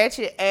some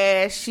ratchet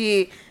ass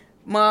shit.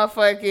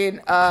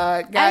 Motherfucking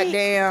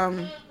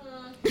goddamn.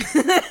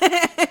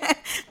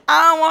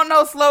 I don't want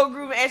no slow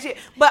groove and shit.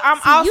 But I'm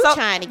also you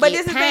trying to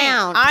get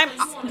pound.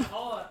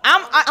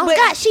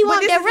 God, she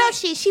want that real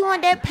shit. She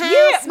want that pound.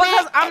 Yeah, smack.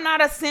 because I'm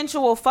not a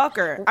sensual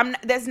fucker.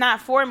 That's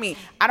not for me.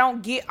 I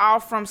don't get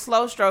off from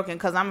slow stroking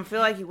because I'm feel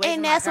like you.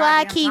 And that's why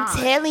I keep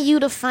telling you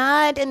to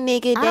find a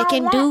nigga that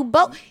can do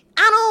both.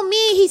 I don't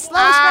mean he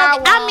slow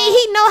stroking. I mean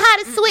he know how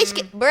to switch.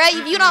 Bruh,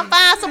 if you don't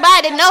find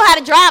somebody that know how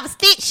to drive a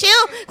stick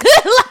shift,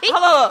 like,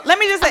 hold on. Let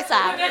me just say.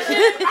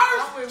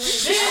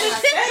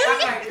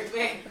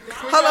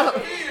 Hello.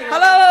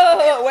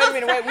 Wait a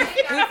minute. We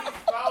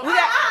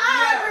got.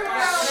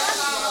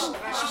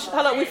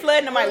 Hold on. We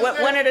flooding the mic.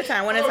 One at a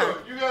time. One at a time.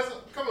 You guys,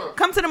 come on.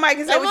 Come to the mic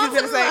and say what you're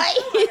gonna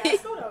say.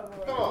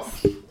 Come on.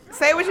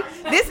 Say what you.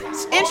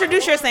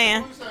 Introduce your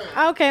saying.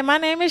 Okay, my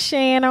name is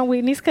Shan. I'm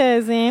Whitney's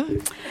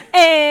cousin.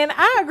 And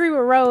I agree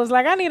with Rose.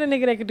 Like, I need a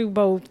nigga that can do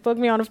both. Fuck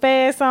me on a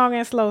fast song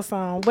and slow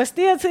song. But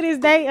still, to this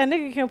day, a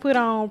nigga can put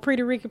on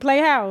Pretty Ricky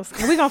Playhouse.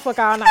 And we gonna fuck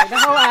all night. The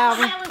whole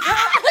album.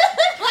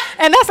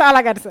 And that's all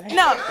I got to say.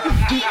 No.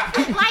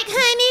 Like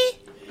honey.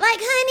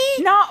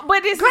 No,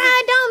 but this grind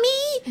on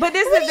me. But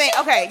this is the thing.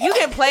 Okay, you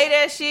can play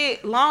that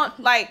shit long.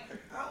 Like,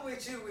 I'm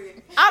with you,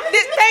 Whitney.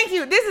 Thank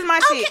you. This is my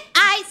shit.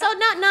 Alright, so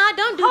no,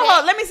 don't do Hold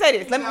that. on, let me say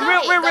this. Real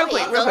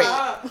quick.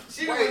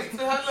 She waiting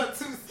to her little 2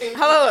 cents.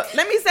 Hold on,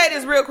 let me say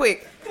this real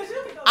quick.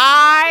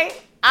 I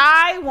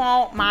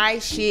want my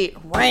shit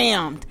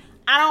rammed.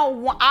 I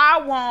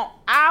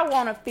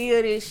want to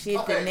feel this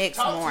shit the next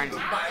morning.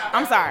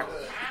 I'm sorry.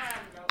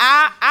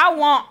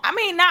 I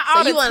mean, not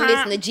all the time. So you want to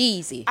listen to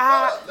Jeezy?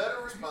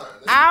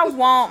 I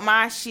want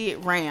my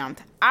shit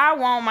rammed. I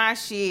want my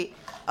shit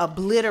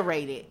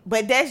obliterated.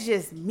 But that's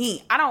just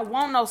me. I don't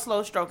want no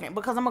slow stroking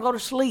because I'm gonna go to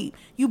sleep.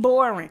 You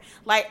boring.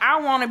 Like I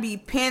want to be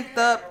pent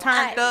up,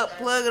 turned up,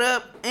 plugged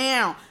up,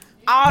 and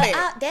all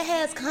that. That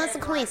has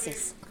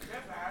consequences.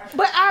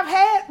 But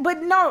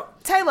no,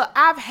 Taylor,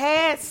 I've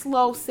had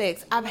slow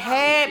sex. I've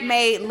had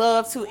made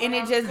love to, and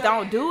it just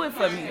don't do it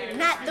for me.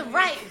 Not the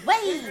right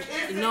way.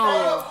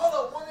 No,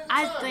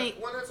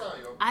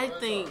 I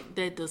think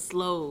that the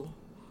slow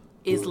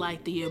is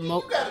like the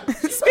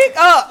Speak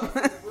up.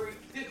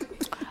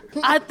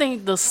 I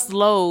think the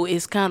slow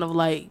is kind of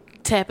like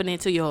tapping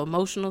into your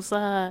emotional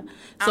side.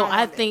 So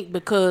I think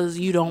because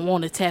you don't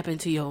want to tap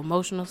into your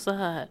emotional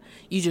side,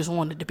 you just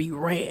want it to be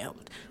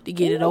rammed to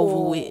get it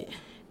over with.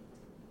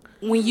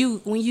 When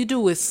you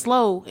do it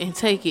slow and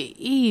take it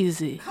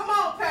easy. Come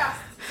on,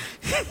 Pastor.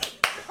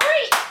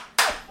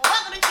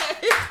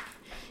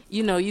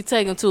 You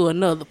take them to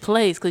another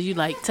place because you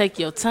like take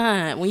your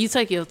time. When you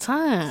take your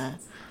time,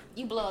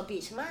 you blow a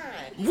bitch mind.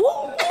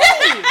 Woo!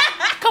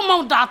 Come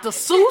on, Dr.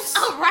 Seuss.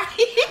 All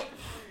right.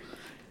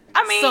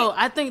 I mean, so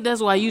I think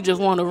that's why you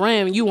just want to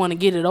ram. You want to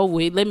get it over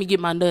with. Let me get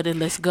my nut and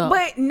let's go.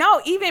 But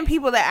no, even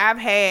people that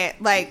I've had,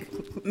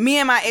 like me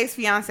and my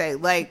ex-fiance,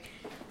 like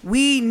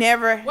we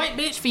never. Wait,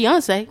 bitch,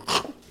 fiance.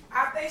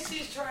 I think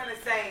she's trying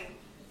to say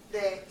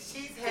that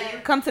she's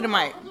had. Come to the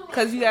mic,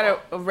 cause you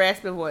got a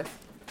raspy voice.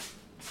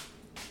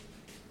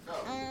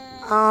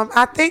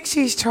 I think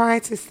she's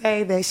trying to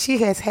say that she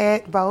has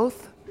had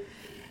both,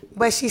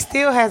 but she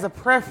still has a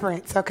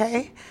preference.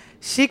 Okay,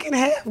 she can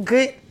have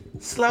good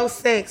slow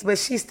sex, but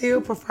she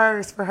still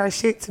prefers for her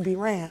shit to be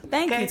rammed.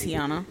 Thank you,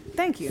 Tiana.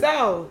 Thank you.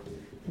 So,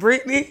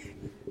 Brittany,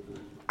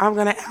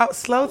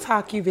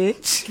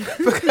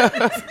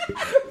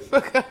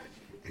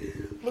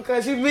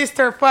 Because you missed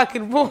her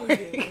fucking point.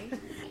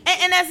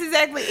 And that's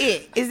exactly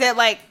it. Is that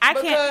like I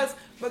can't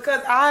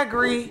because I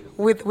agree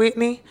with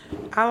Whitney.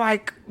 I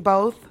like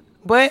both,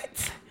 but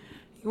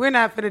we're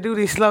not gonna do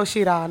this slow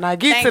shit all night.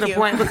 Get to the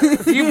point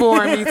because you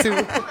boring me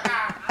too.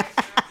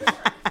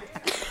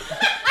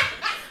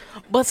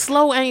 But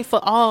slow ain't for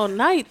all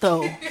night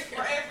though.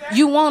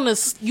 You wanna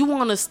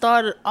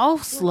start it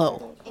off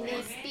slow,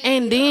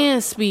 and then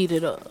speed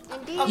it up.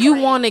 You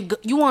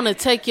wanna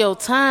take your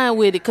time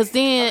with it, cause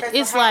then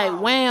it's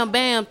like wham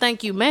bam,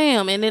 thank you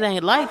ma'am, and it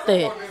ain't like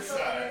that.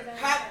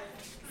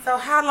 So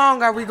how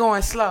long are we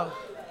going slow?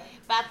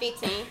 About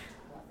 15.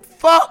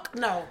 Fuck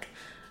no.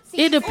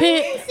 It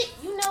depends.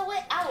 You know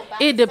what? I would buy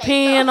It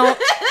depend on.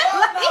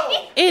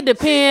 It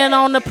depend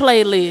on the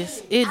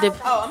playlist.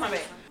 my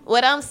bad.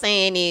 What I'm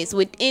saying is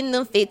within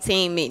them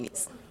 15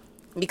 minutes,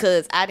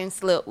 because I done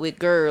slept with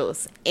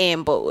girls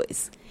and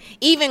boys.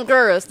 Even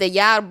girls that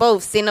y'all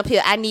both sitting up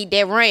here, I need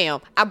that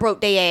ram. I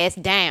broke their ass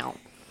down.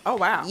 Oh,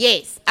 wow.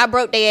 Yes, I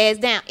broke their ass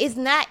down.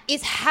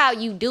 It's how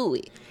you do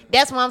it.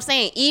 That's what I'm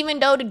saying. Even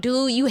though the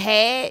dude you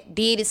had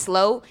did it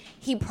slow,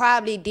 he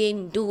probably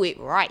didn't do it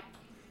right.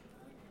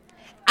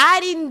 I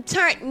didn't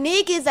turn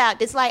niggas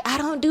out. It's like, I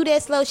don't do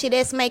that slow shit.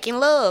 That's making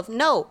love.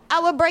 No, I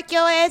will break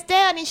your ass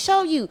down and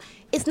show you.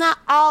 It's not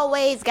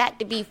always got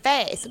to be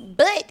fast.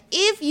 But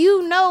if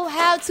you know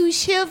how to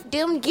shift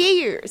them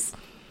gears,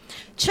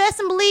 trust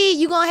and believe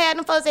you going to have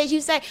them folks that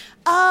you say,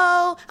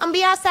 oh, I'm going to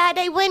be outside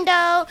their window.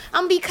 I'm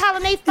going to be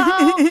calling their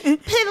phone.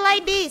 Put it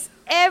like this.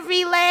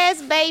 Every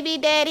last baby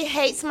daddy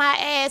hates my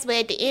ass. But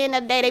at the end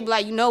of the day, they be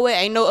like, you know what?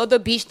 Ain't no other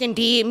bitch done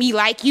did me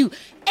like you.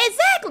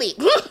 Exactly.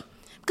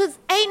 Because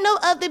ain't no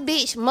other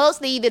bitch.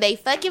 Mostly either they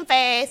fucking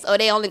fast or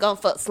they only going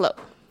to fuck slow.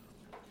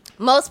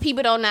 Most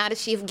people don't know how to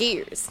shift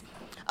gears.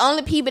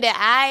 Only people that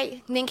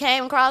I then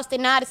came across that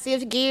know how to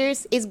shift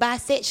gears is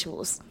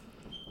bisexuals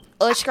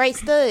or straight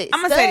studs.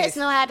 I'm gonna say this.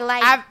 Know how to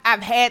like.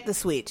 I've had the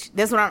switch.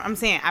 That's what I'm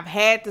saying. I've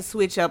had the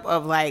switch up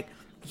of like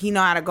he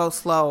know how to go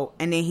slow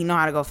and then he know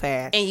how to go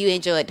fast. And you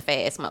enjoyed the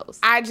fast most.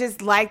 I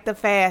just like the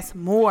fast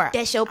more.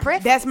 That's your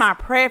preference. That's my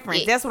preference.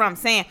 Yes. That's what I'm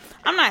saying.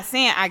 I'm not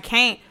saying I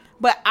can't,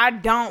 but I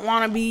don't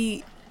want to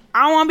be.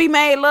 I don't want to be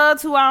made love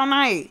to all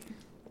night.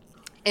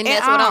 And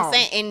that's what I'm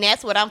saying. And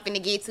that's what I'm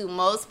finna get to.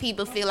 Most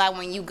people feel like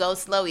when you go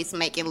slow, it's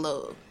making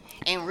love.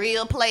 And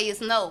real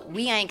players know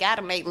we ain't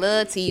gotta make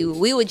love to you.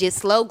 We would just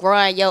slow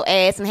grind your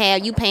ass and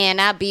have you paying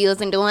our bills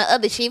and doing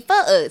other shit for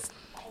us.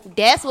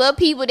 That's what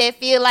people that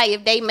feel like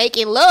if they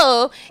making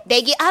love,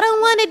 they get, I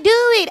don't want to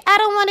do it. I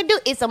don't want to do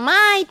it. It's a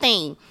mind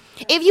thing.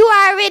 If you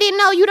already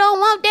know you don't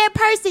want that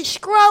person,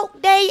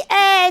 stroke they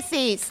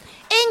asses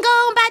and go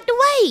on back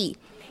the way.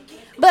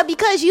 But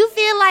because you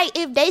feel like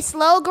if they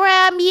slow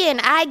grind me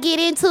and I get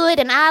into it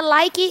and I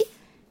like it,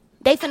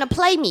 they finna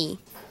play me.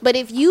 But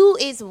if you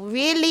is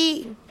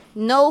really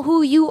know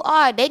who you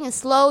are, they can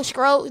slow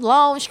stroke,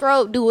 long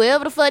stroke, do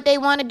whatever the fuck they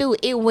want to do.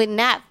 It would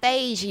not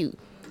phase you.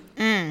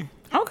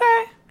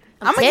 Okay.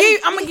 I'm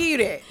gonna give you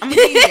that.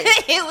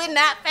 It would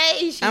not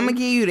phase you. I'm gonna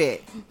give you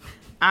that.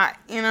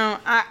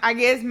 I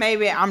guess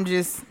maybe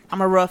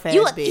I'm a rough ass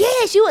bitch.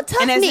 Yes, you a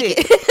tough and that's nigga.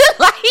 It.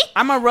 Like,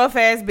 I'm a rough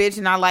ass bitch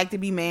and I like to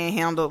be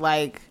manhandled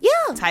like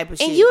type of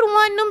shit. And you the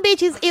one of them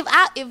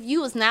bitches, if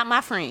you was not my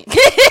friend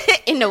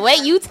in the way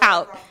you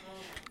talk,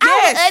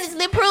 I would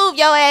honestly prove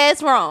your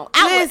ass wrong.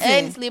 I would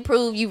honestly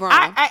prove you wrong.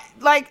 I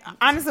like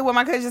honestly what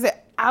my cousin just said,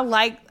 I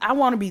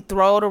want to be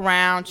thrown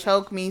around,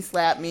 choke me,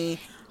 slap me.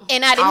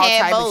 And I didn't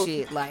have both. Of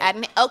shit,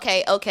 like,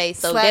 okay.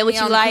 So that what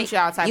you like?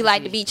 You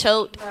like to be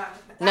choked?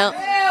 No.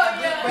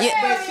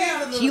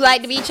 You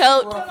like to be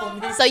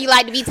choked? So you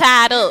like to be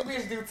tied up?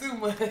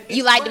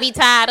 You like to be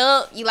tied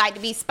up? You like to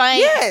be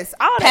spanked? Yes,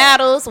 all that.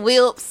 Paddles,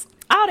 whips.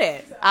 All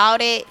that. I'm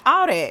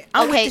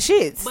with the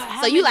shits. But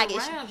how so you many like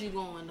it? rounds you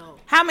going though?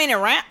 How many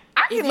rounds?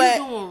 I can If let.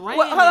 you doing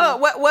random, Hold up.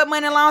 What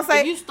money long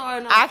say? If you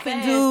starting off I can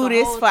fast do the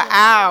this whole for time,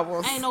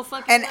 hours. Ain't no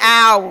fucking and way.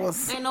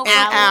 hours. Ain't no and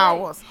fucking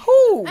hours.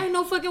 Who? Ain't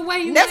no fucking way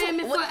you That's had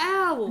me what- for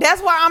hours.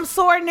 That's why I'm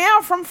sore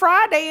now from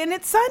Friday and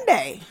it's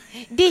Sunday.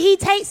 Did he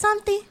take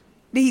something?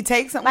 Did he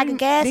take something? Like a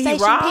gas Did he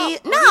station rob?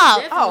 pill?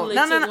 No. Definitely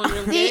no. took one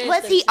of them gas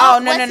Was he? stations. Oh,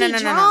 no. Was he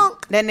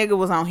drunk? That nigga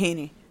was on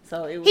Henny.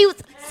 So it was. He was.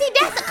 See,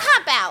 that's a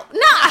cop out. No.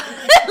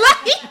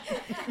 Like,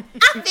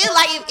 I feel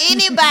like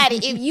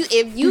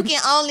if you can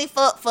only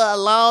fuck for a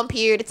long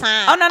period of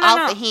time. Oh, no.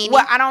 off the Henny.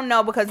 Well, I don't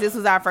know because this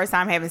was our first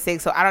time having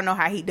sex, so I don't know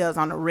how he does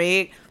on the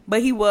rig.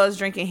 But he was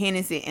drinking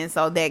Hennessy, and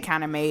so that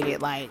kind of made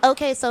it like.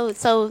 Okay, so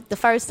the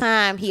first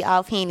time he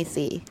off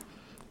Hennessy.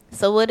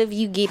 So what if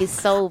you get it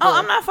sober? Oh,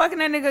 I'm not fucking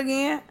that nigga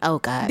again. Oh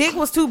God. Dick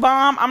was too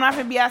bomb. I'm not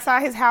gonna be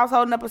outside his house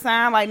holding up a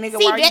sign like nigga.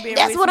 See, why you being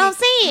that's with what me? I'm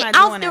saying. I'm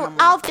not doing that no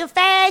more. Off the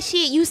fast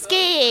shit, you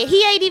scared.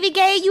 He ain't even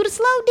gave you the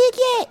slow dick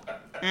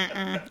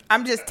yet.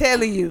 I'm just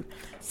telling you.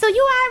 So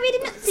you already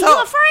know. So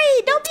you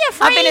afraid. Don't be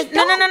afraid.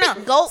 No.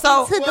 Go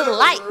So- into the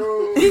light.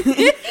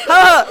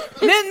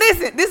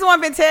 Listen, this is what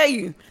I'm gonna tell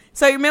you.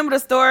 So you remember the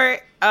story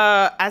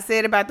I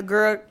said about the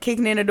girl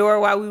kicking in the door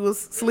while we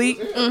was asleep?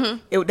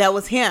 Mm-hmm. That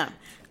was him.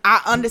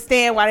 I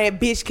understand why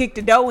that bitch kicked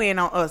the door in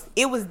on us.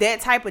 It was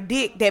that type of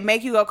dick that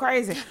make you go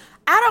crazy.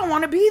 I don't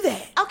want to be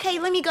that. Okay,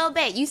 let me go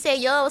back. You said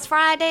yours was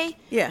Friday?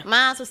 Yeah.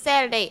 Mine was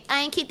Saturday.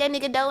 I ain't keep that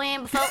nigga door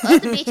in before other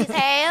bitches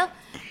have.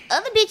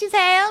 Other bitches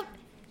have.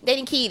 They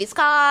didn't keep his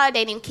car.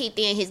 They didn't keep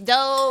in his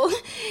door.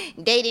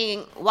 They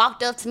didn't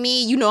walked up to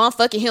me. You know, I'm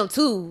fucking him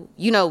too.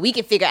 You know, we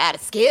can figure out a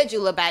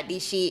schedule about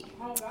this shit.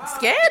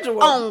 Schedule?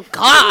 Oh,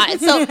 God.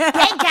 So,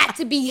 that got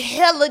to be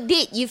hella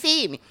dick. You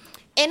feel me?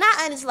 And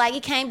I honestly, like,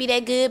 it can't be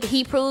that good, but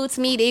he proved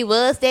to me that it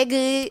was that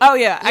good. Oh,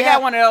 yeah. I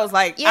got one of those,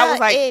 like, Yeah, I was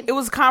like, it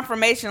was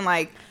confirmation,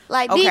 like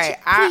okay, bitch,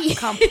 I please.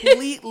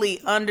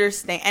 completely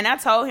understand. And I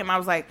told him, I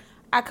was like,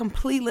 I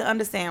completely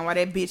understand why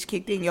that bitch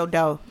kicked in your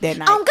door that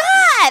night. Oh, God.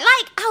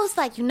 Like, I was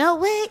like, you know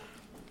what?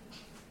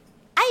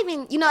 I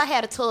even, you know, I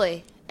had a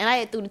toy. And I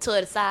had threw the toy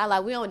to the side.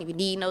 Like, we don't even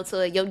need no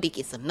toy. Your dick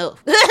is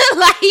enough.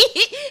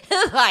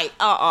 like,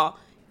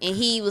 And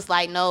he was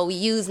like, no, we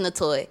using the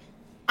toy.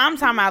 I'm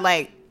talking about,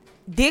 like,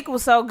 dick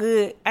was so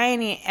good, I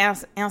ain't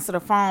even answer the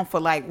phone for,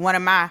 like, one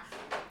of my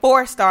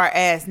 4-star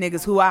ass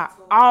niggas who I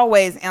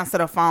always answer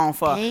the phone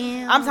for.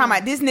 Damn. I'm talking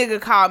about this nigga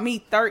called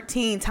me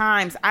 13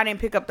 times. I didn't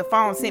pick up the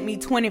phone, sent me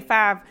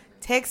 25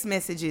 text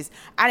messages.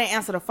 I didn't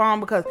answer the phone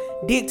because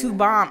dick too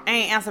bomb. I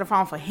ain't answer the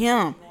phone for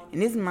him.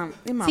 And this is my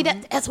See,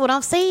 that's what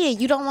I'm saying.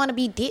 You don't want to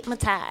be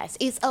digmatized.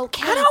 It's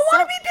okay. I don't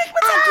want to be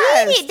digmatized.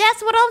 I get it.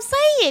 That's what I'm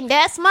saying.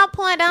 That's my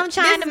point I'm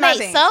trying This to is my make.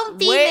 thing. Some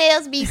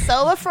females be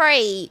so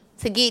afraid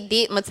to get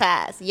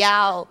digmatized.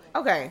 Y'all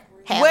Okay.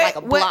 have like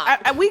a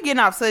block. We getting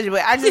off subject,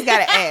 but I just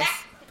gotta ask.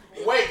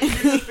 Wait, you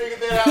just figured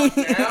that out now?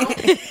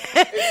 It's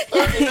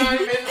 39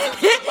 minutes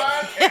into the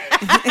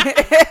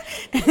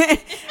podcast.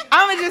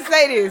 I'm gonna just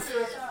say this.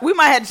 We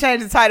might have to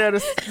change the title of the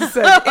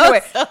subject.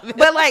 Anyway,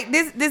 but like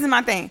this is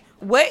my thing.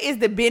 What is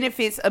the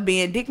benefits of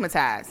being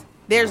digmatized?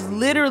 There's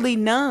literally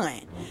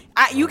none.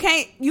 You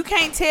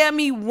can't tell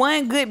me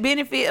one good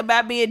benefit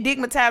about being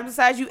digmatized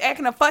besides you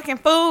acting a fucking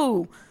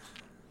fool.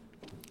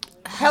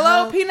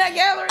 Hello, Peanut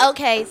Gallery.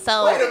 Okay,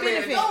 so Wait a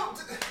minute.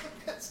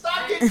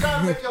 Stop getting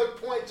trying to make your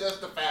point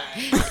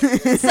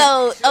justified.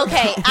 So,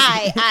 okay,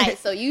 all right.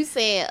 So you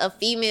saying a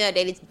female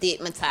that is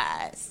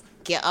digmatized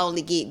can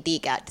only get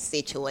dick out the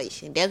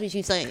situation. That's what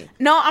you saying.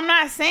 No, I'm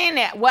not saying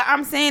that. What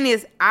I'm saying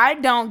is I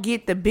don't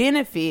get the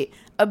benefit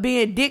of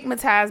being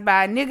digmatized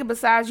by a nigga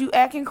besides you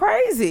acting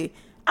crazy.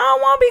 I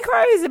don't want to be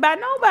crazy by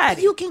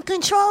nobody. You can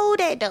control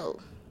that, though.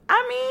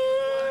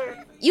 I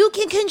mean, You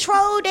can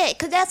control that,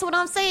 because that's what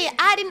I'm saying.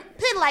 I didn't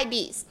put it like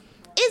this.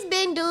 It's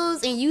been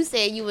dudes, and you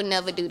said you would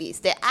never do this,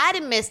 that I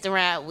done messed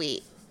around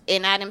with,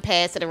 and I done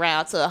passed it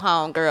around to a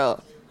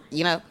homegirl,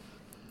 you know?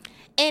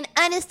 And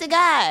honest to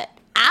God,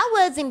 I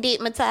wasn't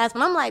digmatized,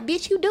 but I'm like,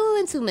 bitch, you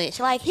doing too much.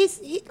 Like,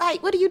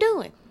 like, what are you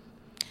doing?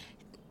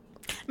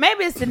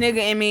 maybe it's the nigga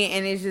in me,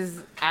 and it's just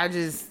I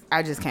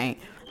just can't.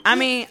 I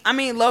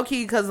mean, low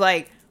key, cause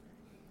like,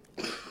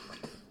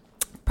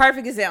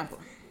 perfect example.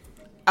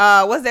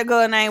 What's that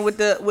girl name with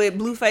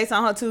blue face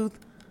on her tooth?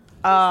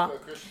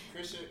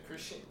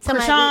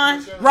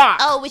 Krishan Rock.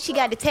 Oh, when she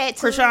got the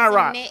tattoo. Krishan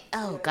Rock.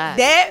 Oh, God.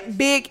 That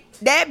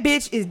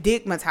bitch is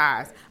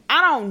digmatized.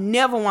 I don't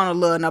never want to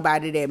love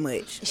nobody that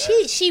much.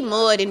 She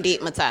more than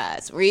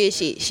digmatized. Real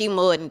shit. She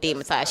more than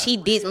digmatized. She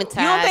digmatized.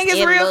 You don't think it's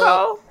in real,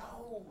 love.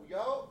 Cole? No,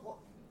 y'all.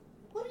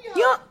 What are y'all?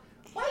 You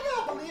Why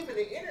y'all believe in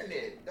the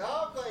internet,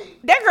 dog? Like,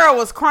 that girl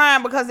was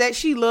crying because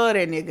she loved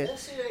that nigga. that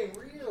shit ain't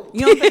real.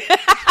 You don't think?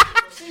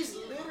 She's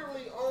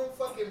literally on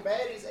fucking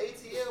Baddies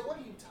ATL. What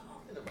are you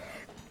talking about?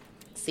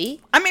 See?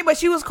 I mean, but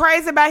she was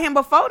crazy about him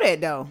before that,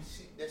 though.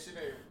 That shit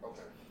ain't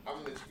okay.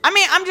 I'm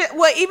just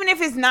even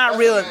if it's not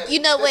real. You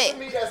know what? To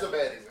me, that's a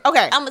Baddies.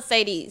 Okay, I'm going to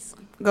say this.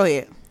 go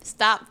ahead.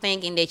 Stop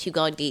thinking that you're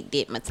going to get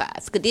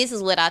digmatized. Because this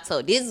is what I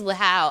told. This is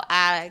how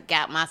I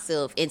got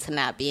myself into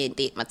not being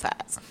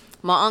digmatized.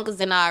 My uncles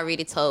and I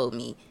already told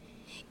me,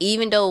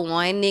 even though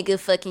one nigga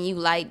fucking you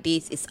like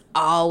this, it's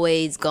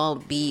always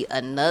going to be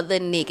another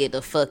nigga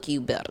to fuck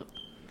you better.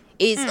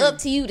 It's up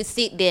to you to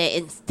sit there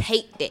and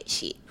take that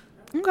shit.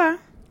 Okay.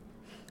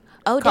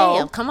 Oh, Cole.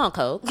 damn. Come on,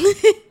 Cole.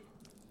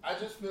 I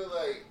just feel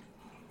like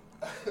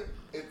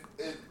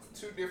it's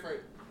two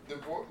different. The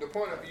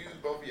point of views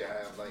both of you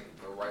have, like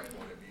the right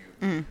point of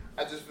view.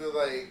 I just feel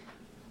like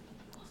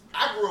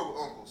I grew up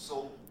with uncles,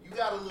 so you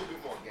got a little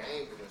bit more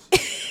game than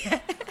this.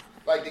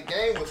 Like the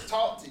game was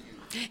taught to you.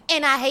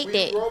 And I hate When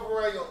you that. grow up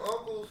around your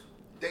uncles,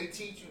 they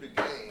teach you the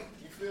game.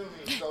 You feel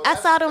me? So I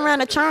saw them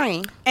run a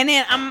train. And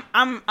then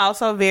I'm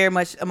also very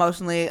much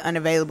emotionally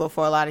unavailable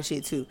for a lot of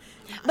shit too.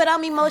 But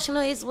I'm emotional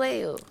as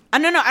well.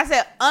 No, I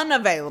said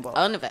unavailable.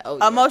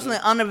 Emotionally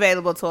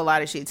unavailable to a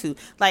lot of shit too.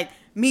 Like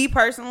me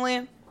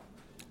personally,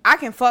 I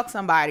can fuck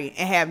somebody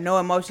and have no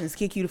emotions,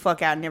 kick you the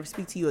fuck out, and never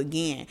speak to you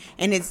again.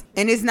 And it's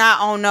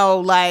not on no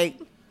like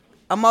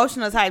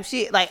emotional type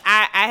shit. Like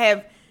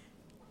I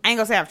ain't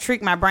gonna say I've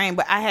tricked my brain,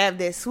 but I have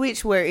that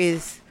switch where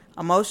it's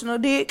emotional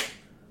dick,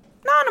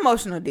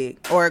 non-emotional dick,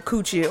 or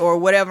coochie, or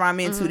whatever I'm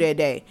into that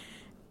day.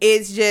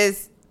 It's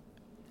just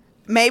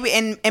maybe,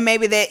 and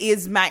maybe that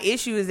is my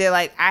issue, is that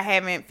like I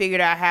haven't figured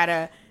out how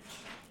to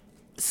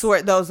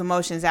sort those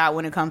emotions out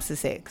when it comes to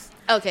sex.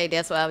 Okay,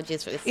 that's what I was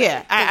just going to say.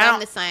 Yeah, I'm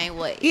the same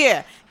way.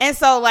 Yeah, and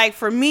so like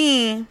for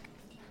me,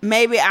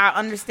 maybe I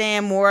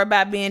understand more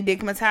about being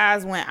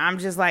dickmatized when I'm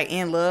just like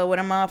in love with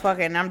a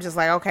motherfucker, and I'm just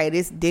like, okay,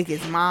 this dick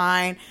is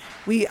mine.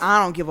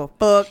 I don't give a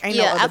fuck. Ain't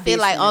no other I feel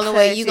bitch like finna only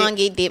way touch you it. gonna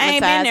get I ain't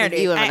been dickmatized there if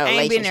you in a I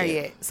ain't been there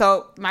relationship. yet.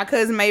 So my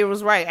cousin May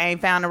was right. I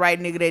ain't found the right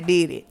nigga that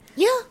did it.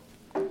 Yeah.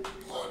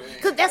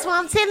 Cause that's what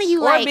I'm telling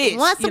you. Or Like bitch,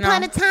 once you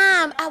upon know? a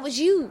time, I was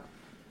you,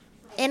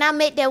 and I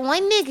met that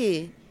one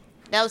nigga.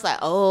 That was like,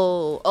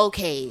 oh,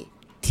 okay.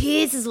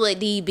 This is what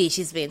these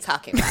bitches been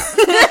talking about.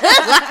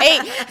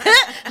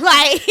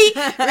 like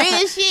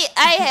real shit.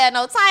 I ain't had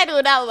no title,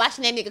 and I was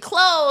watching that nigga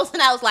clothes,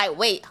 and I was like,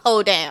 wait,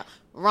 hold down,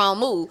 wrong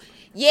move.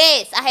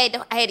 Yes, I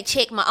had to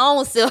check my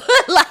own self.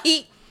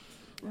 Like,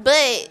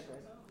 but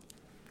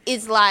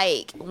it's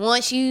like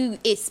once you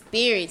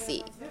experience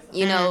it,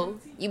 you know,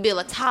 you build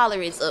a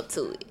tolerance up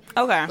to it.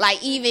 Okay.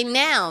 Like even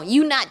now,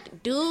 you not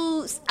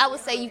dudes. I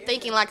would say you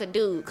thinking like a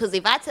dude. Cause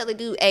if I tell a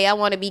dude, "Hey, I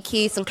want to be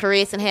kissed and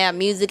caressed and have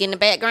music in the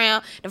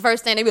background," the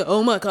first thing they be,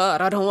 "Oh my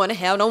god, I don't want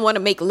to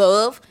make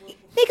love."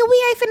 Nigga,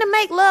 we ain't finna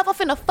make love. I'm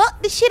finna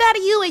fuck the shit out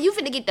of you, and you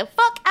finna get the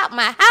fuck out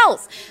my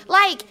house.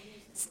 Like,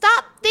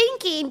 stop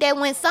thinking that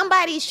when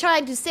somebody's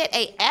trying to set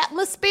a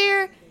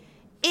atmosphere,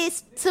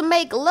 it's to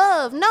make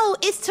love. No,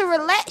 it's to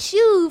relax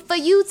you for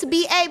you to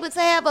be able to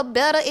have a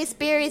better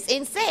experience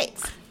in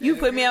sex. You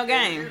put me on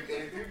game. If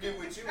you get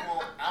what you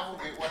want, I will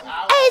get what I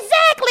want.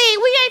 Exactly.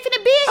 We ain't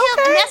finna be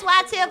here. And that's why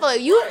I tell for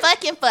you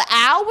fucking for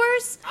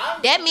hours. I'm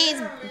That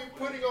means literally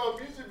putting on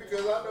music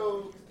because I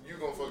know you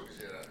gonna fuck the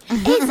shit out.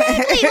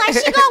 exactly like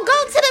she gonna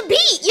go to the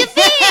beat. You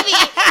feel me?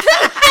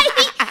 Like,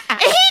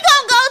 he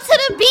gonna go to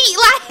the beat.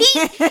 Like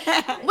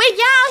when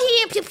y'all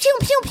hear pew pew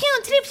pew pew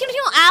pew pew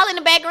pew all in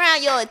the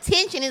background, your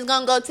attention is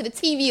gonna go to the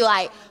TV.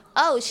 Like,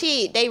 oh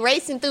shit, they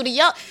racing through the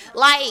yard.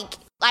 Like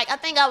I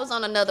think I was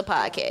on another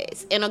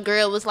podcast, and a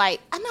girl was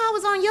like, "I know I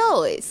was on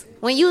yours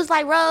when you was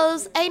like,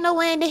 Rose, ain't no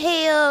way in the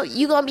hell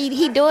you gonna be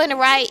he doing it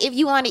right if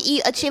you want to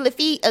eat a chili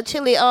steak,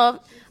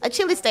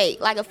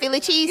 like a Philly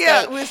cheese steak."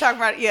 Yeah, we was talking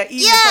about Yeah,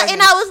 and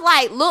I was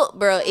like, "Look,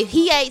 bro, if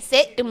he ain't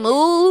set the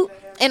mood,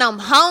 and I'm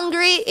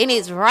hungry, and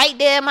it's right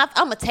there, I'm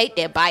gonna take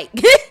that bite."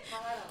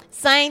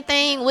 Same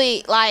thing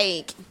with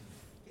like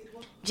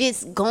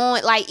just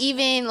going, like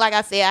even like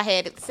I said, I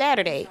had it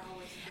Saturday.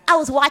 I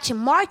was watching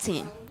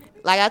Martin.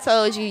 Like I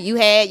told you, you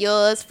had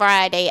yours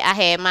Friday. I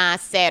had mine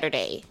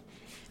Saturday.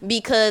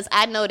 Because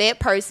I know that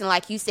person,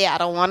 like you said, I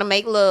don't want to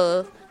make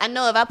love. I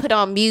know if I put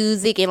on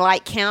music and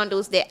light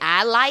candles that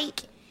I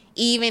like,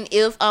 even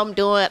if I'm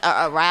doing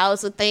a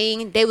arousal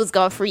thing, they was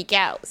going to freak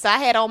out. So I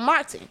had on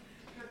Martin,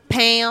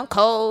 Pam,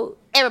 Cole,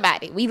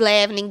 everybody. We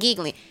laughing and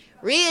giggling.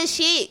 Real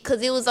shit, because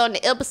it was on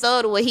the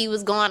episode where he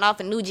was going off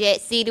in New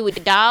Jack City with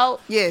the dog.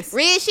 Yes.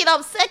 Real shit,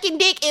 I'm sucking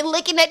dick and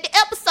looking at the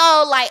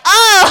episode like,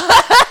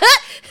 oh,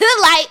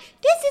 like,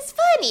 this is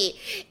funny.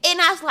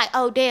 And I was like,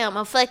 oh, damn,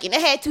 I'm fucking. I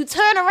had to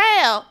turn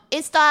around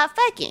and start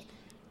fucking.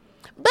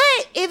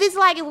 But if it's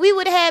like if we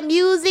would have had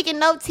music and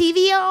no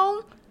TV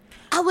on,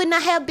 I would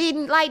not have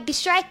been, like,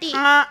 distracted.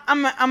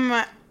 I'm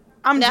That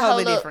totally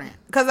whole different.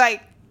 Because,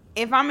 like,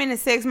 if I'm in a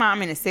sex mind,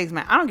 I'm in a sex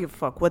mind. I don't give a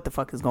fuck what the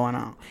fuck is going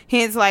on.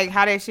 Hence, like,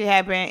 how that shit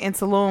happened in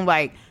Tulum.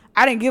 Like,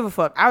 I didn't give a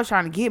fuck. I was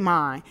trying to get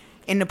mine.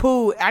 In the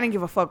pool, I didn't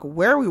give a fuck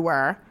where we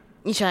were.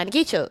 You trying to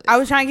get yours? I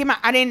was trying to get my.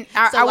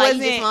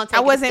 I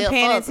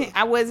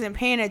wasn't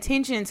paying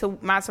attention to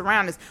my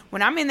surroundings.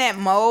 When I'm in that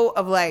mode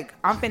of like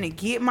I'm finna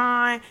get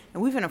mine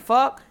and we finna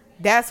fuck,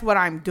 that's what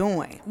I'm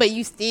doing. But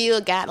you still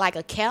got like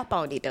a cap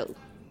on it though.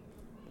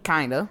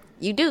 Kinda.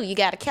 You do. You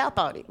got a cap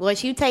on it.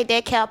 Once you take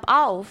that cap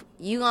off,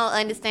 you gonna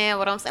understand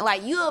what I'm saying.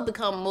 Like you'll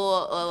become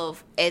more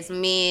of, as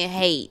men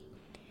hate,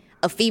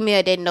 a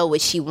female that know what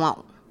she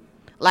want.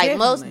 Like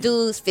Definitely. most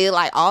dudes feel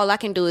like all I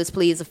can do is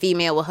please a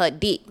female with her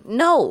dick.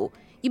 No,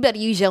 you better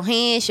use your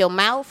hands, your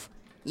mouth,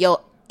 you know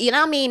what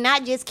I mean?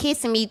 Not just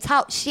kissing me,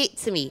 talk shit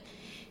to me.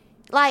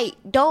 Like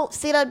don't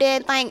sit up there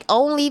and think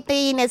only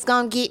thing that's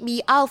gonna get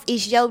me off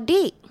is your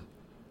dick.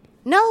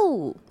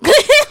 No,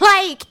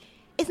 like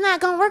it's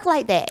not gonna work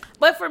like that.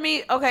 But for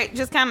me, okay,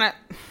 just kind of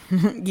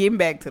getting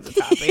back to the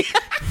topic.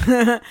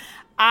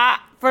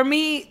 For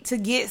me to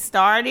get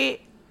started,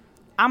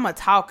 I'm a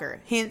talker.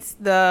 Hence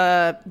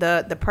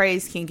the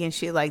praise kink and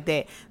shit like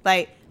that.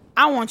 Like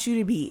I want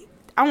you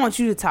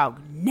to talk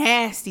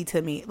nasty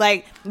to me.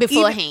 Like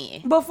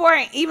Beforehand.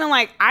 Even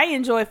like I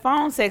enjoy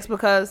phone sex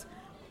because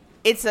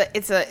it's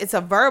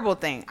a verbal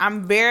thing.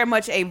 I'm very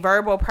much a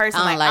verbal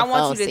person. I don't like I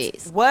want phone you to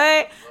sex.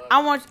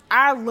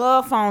 I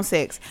love phone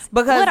sex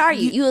because What are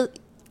you?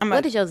 I'm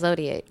What is your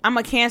zodiac? I'm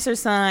a Cancer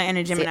sun and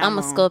a Gemini I'm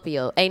a moon.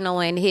 Scorpio. Ain't no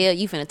way in hell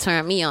you finna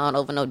turn me on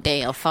over no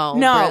damn phone.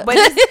 No, bruh. but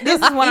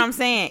this is what I'm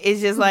saying. It's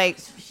just like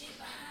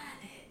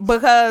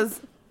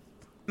because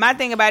my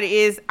thing about it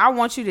is I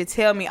want you to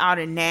tell me all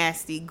the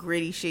nasty,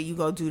 gritty shit you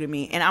go do to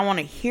me, and I want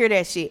to hear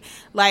that shit.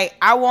 Like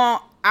I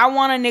want a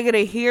nigga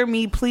to hear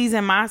me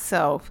pleasing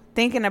myself,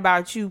 thinking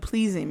about you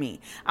pleasing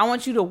me. I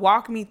want you to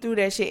walk me through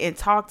that shit and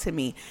talk to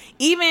me.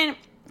 Even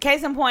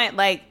case in point,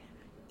 like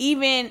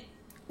even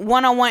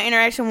one-on-one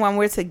interaction when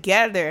we're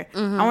together.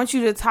 I want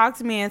you to talk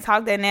to me and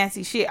talk that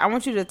nasty shit. I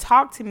want you to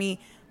talk to me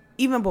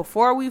even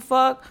before we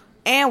fuck.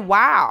 And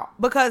wow,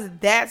 because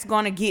that's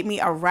going to get me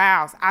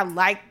aroused. I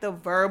like the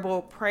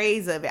verbal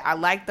praise of it. I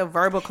like the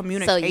verbal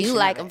communication. So you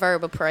like a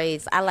verbal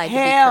praise. I like to be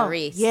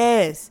caressed.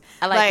 Yes.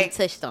 I like to be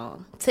touched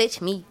on.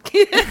 Touch me.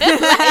 Like,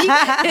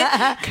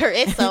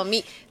 caress on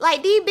me.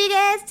 Like these big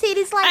ass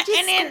titties, like just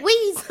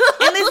squeeze.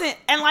 And listen,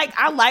 and like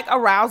I like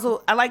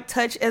arousal. I like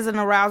touch as an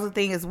arousal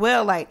thing as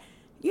well. Like,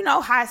 you know,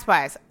 high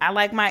spots. I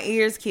like my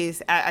ears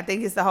kissed. I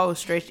think it's the whole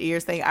stretched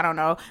ears thing. I don't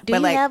know. Do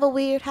you have a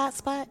weird hot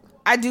spot?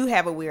 I do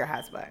have a weird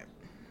hot spot.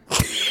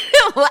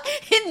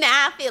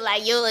 Now I feel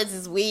like yours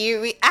is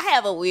weird. I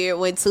have a weird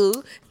one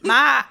too.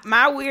 My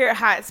weird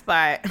hot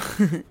spot.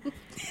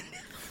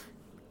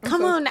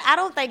 Come on, I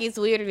don't think it's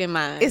weirder than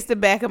mine. It's the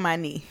back of my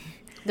knee.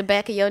 The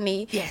back of your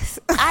knee? Yes.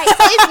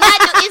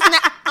 It's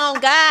not. Oh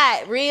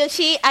God, real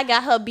shit. I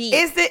got her beat.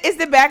 It's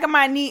the back of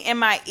my knee and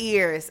my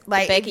ears.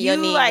 Like the back if of your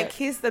you knee. like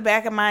kiss the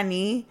back of my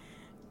knee,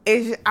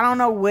 I don't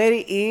know what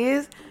it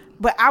is,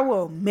 but I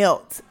will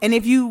melt. And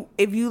if you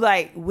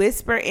like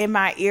whisper in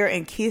my ear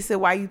and kiss it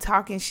while you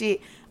talking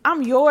shit,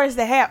 I'm yours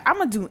to have. I'm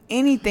gonna do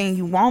anything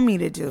you want me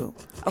to do.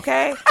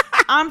 Okay?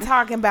 I'm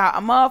talking about a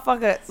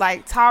motherfucker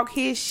like talk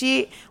his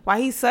shit while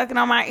he's sucking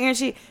on my ear and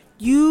shit.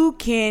 You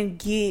can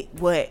get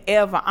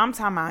whatever. I'm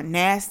talking about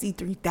nasty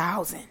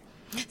 3000.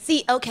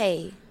 See,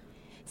 okay.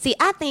 See,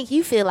 I think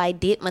you feel like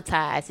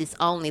digmatized is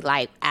only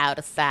like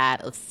outside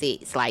of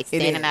sex, like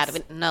standing out of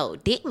it. No,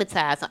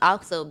 digmatized will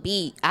also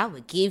be, I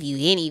would give you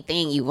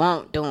anything you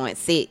want during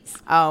sex.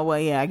 Oh well,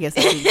 yeah, I guess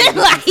that's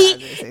like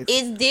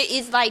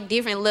it's like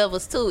different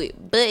levels to it,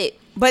 but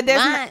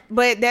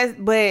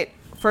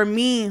for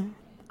me,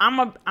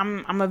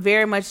 I'm a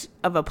very much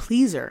of a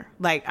pleaser.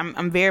 Like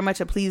I'm very much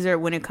a pleaser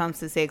when it comes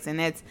to sex, and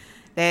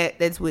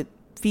that's with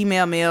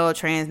female, male,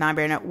 trans,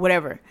 non-binary,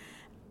 whatever.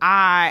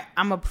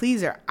 I'm a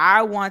pleaser.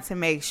 I want to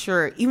make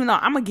sure, even though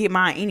I'm gonna get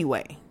mine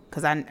anyway,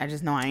 because I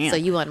just know I am. So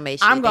you want to make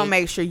sure I'm gonna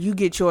make sure you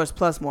get yours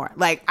plus more.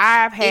 Like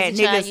I've had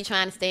niggas. You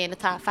trying to stay in the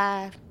top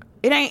 5?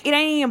 It ain't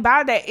even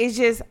about that. It's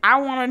just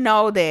I want to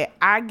know that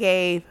I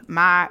gave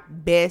my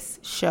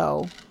best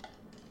show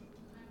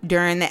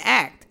during the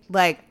act.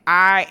 Like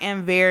I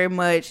am very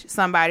much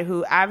somebody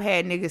who I've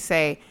had niggas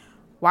say,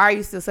 why are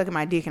you still sucking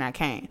my dick and I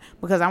can't?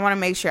 Because I want to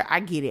make sure I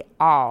get it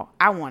all.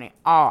 I want it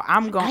all.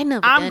 I'm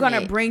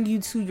gonna bring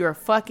you to your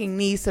fucking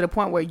knees to the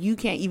point where you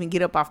can't even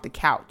get up off the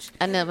couch.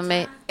 I never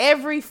made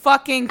every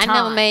fucking time. I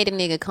never made a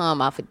nigga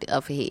come off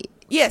a head.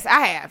 Yes,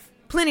 I have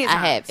plenty of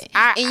times. I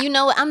haven't. And you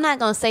know what? I'm not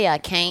gonna say I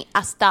can't.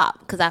 I stop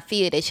because I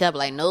feel that she'll be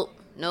like, nope,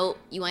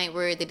 you ain't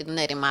worthy to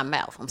nut in my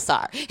mouth. I'm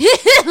sorry.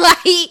 Like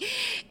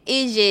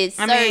it's just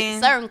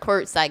certain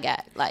quirks I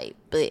got. Like,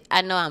 but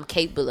I know I'm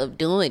capable of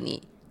doing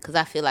it. Because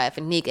I feel like if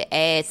a nigga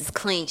ass is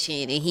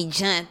clenching and he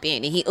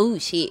jumping and he, ooh,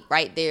 shit,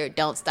 right there,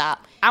 don't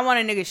stop. I want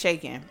a nigga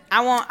shaking.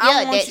 I want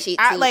that shit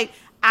too.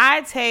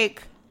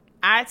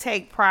 I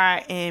take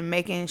pride in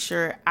making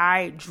sure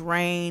I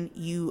drain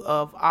you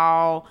of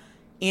all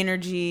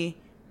energy,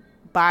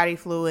 body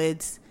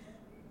fluids,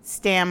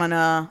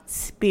 stamina,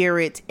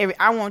 spirit.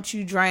 I want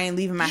you drained,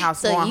 leaving my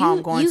house, going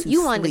home, going to sleep.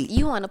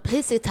 You want to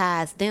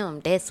pussitize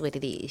them. That's what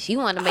it is. You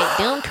want to make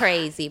them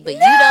crazy, but you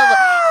don't.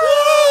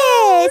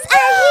 Yes, I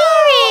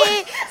hear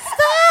it.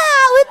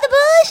 Stop with the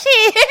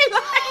bullshit.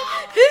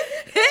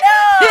 No,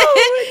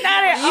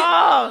 not at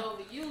all.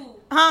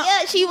 Huh?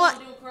 Yeah, she want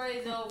to do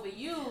crazy over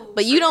you,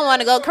 but you don't want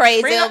to go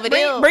crazy over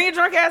them. Bring your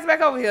drunk ass back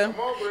over here.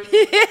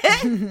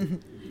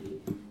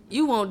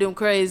 You want them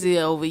crazy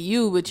over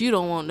you, but you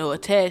don't want no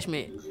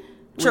attachment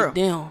with them.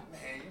 Man,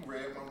 you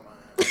read my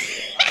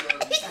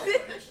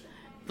mind.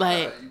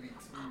 Like,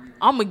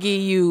 I'm going to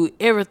give you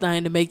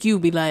everything to make you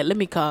be like, let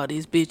me call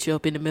this bitch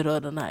up in the middle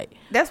of the night.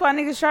 That's why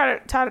niggas try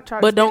to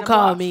But don't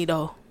call me,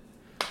 though.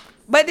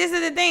 But this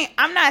is the thing.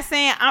 I'm not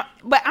saying,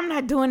 but I'm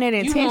not doing it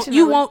intentionally.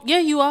 You won't. Yeah,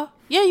 you are.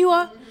 Yeah, you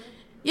are.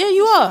 Yeah,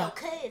 you are.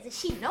 Because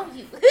she know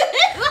you.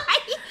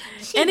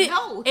 And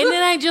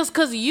it ain't just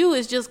because of you.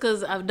 It's just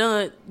because I've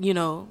done,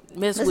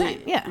 mess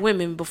with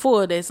women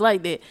before that's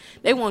like that.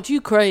 They want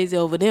you crazy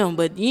over them,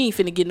 but you ain't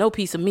finna get no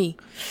piece of me.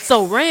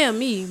 So ram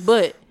me,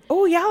 but...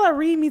 Oh, y'all are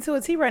reading me to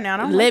a T right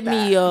now. Let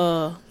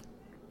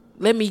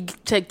me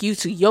take you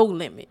to your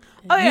limit.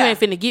 Oh, yeah. You ain't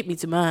finna get me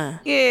to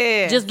mine.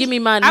 Yeah. Just give me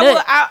my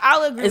nut.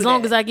 I'll agree as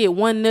long as I get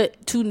 1 nut,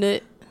 2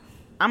 nut.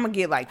 I'm gonna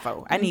get like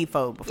 4. I need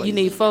 4 before you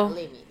need 4.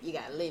 You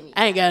got limit.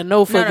 I ain't got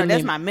no fucking limit. No,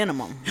 that's my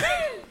minimum.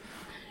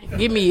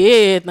 Give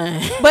me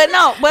everything. But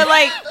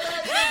like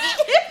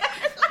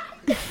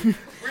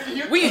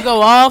we can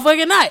go all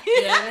fucking night.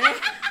 Yeah.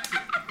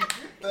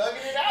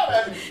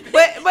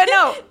 But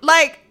no,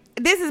 like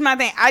this is my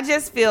thing. I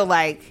just feel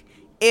like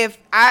if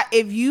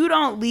you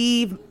don't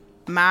leave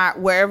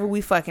wherever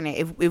we fucking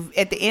at, if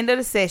at the end of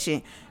the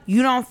session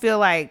you don't feel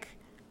like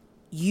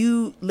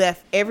you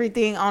left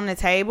everything on the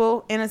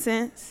table in a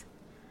sense,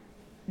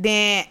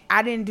 then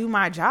I didn't do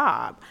my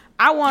job.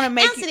 I want to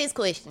make answer this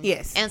question.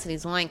 Yes. Answer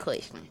this one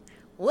question.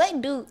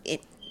 What do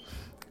it?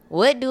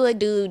 What do a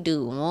dude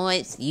do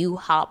once you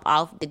hop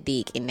off the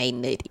dick and they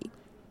nutty?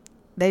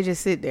 They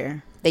just sit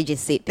there. They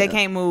just sit there. They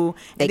can't move.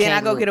 They Then I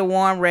can't go move. get a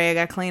warm rag.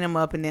 I clean them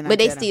up and then. But I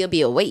they get 'em. still be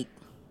awake.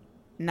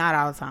 Not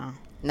all the time.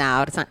 Nah,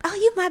 all the time. Oh,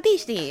 you my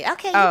bitch then.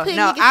 Okay. Oh you put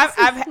no, niggas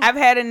to sleep. I've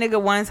had a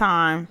nigga one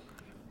time.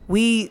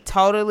 We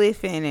totally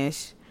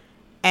finished,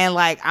 and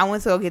like I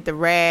went to go get the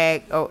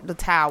rag or the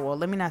towel.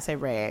 Let me not say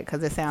rag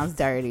because it sounds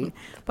dirty.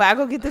 But I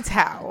go get the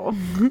towel.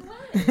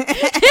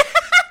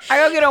 I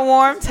go get a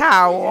warm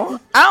towel.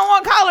 I don't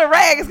want to call it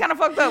rag. It's kind of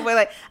fucked up. But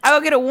like I go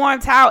get a warm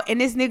towel,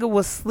 and this nigga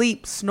was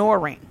sleep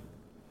snoring,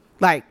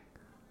 like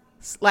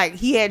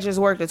he had just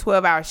worked a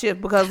 12-hour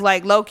shift because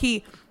like low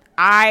key.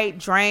 I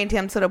drained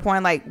him to the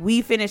point like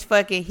we finished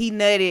fucking. He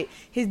nutted.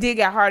 His dick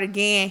got hard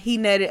again. He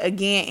nutted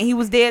again, and he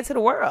was dead to the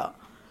world.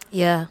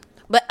 Yeah.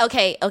 But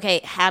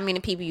okay. How many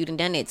people you done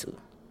that to?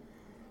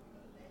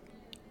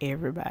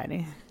 Everybody,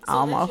 your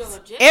almost.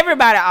 objective?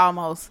 Everybody,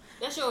 almost.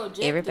 That's your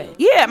objective. Everybody.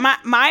 Yeah,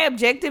 my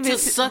objective To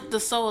is, suck the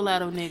soul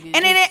out of niggas.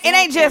 and it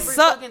ain't just Every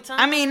suck. fucking time.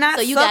 I mean, not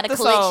So you suck got a the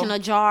collection soul.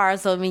 of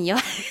jars of them in your.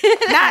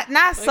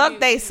 Not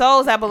suck they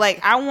souls out, but like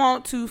I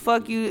want to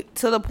fuck you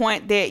to the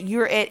point that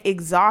you're at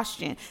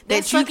exhaustion.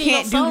 That's that you sucking your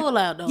can't do. soul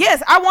out, though.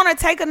 Yes, I want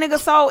to take a nigga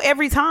soul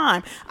every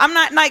time. I'm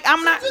not.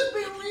 Just be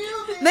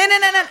real, then.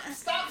 No.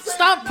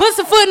 Stop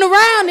pussyfooting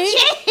around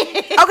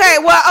it. Okay,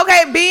 well,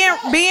 okay, being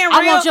real.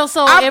 I want your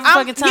soul every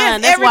fucking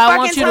time. That's every why I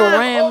want fucking you to time.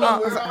 ram me.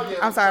 Oh,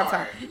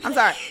 I'm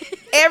sorry.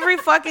 Every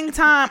fucking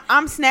time,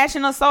 I'm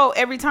snatching a soul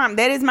every time.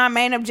 That is my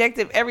main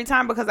objective every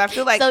time because I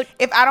feel like So-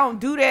 if I don't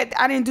do that,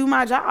 I didn't do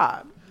my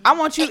job. I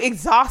want you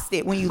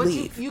exhausted when you But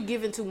leave. you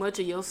giving too much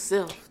of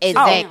yourself.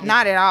 Exactly. Oh,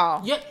 not at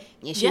all. Yeah.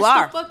 Yes, you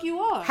are. The fuck you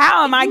are.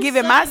 How am If I you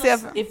giving sucking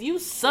myself- if you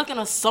sucking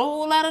a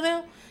soul out of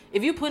them,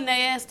 if you putting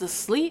their ass to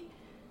sleep,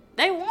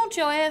 they want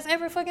your ass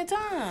every fucking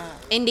time.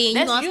 And then you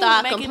That's gonna you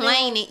start making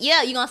complaining.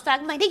 Yeah, you gonna start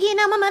complaining. They getting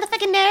on my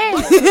motherfucking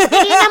nerves. They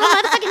getting on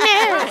my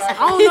motherfucking nerves. I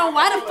don't know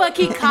why the fuck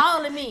he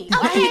calling me.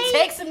 Why he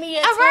Okay. texting me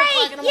at All 2 right,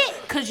 o'clock in the morning?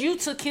 yeah. Because you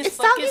took his It's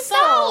fucking his soul,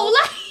 soul,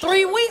 like-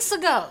 3 weeks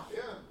ago.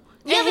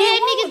 You ever And he had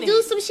wanted niggas do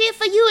it. some shit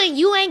for you and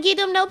you ain't get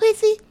them no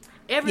pussy?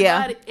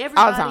 Everybody, Yeah,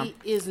 all the time. everybody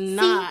is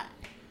not.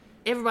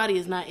 Everybody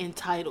is not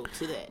entitled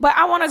to that. But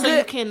I want to So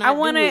you cannot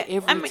do it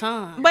every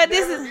time. But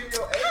this is. Give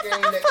your A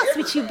game that Fuck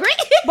with you, Britt.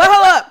 But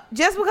hold up.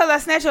 Just because I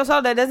snatch your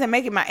soul, that doesn't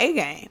make it my A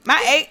game.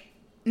 My A.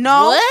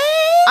 No. What?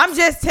 I'm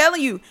just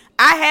telling you.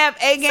 I have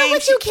A game. So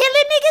what you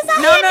killing niggas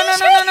out No.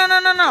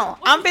 here? No.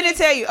 I'm finna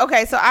tell you.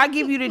 Okay, so I'll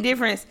give you the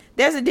difference.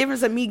 There's a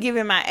difference of me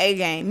giving my A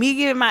game. Me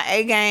giving my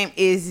A game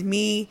is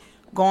me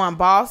going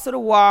balls to the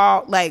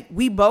wall. Like,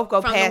 we both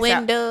go From past the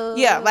window.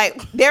 Yeah, like,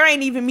 there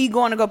ain't even me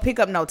going to go pick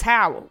up no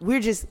towel. We're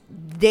just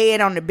dead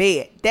on the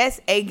bed. That's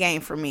A game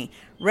for me.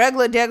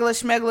 Regular, degular,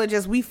 schmegular,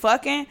 just we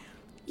fucking.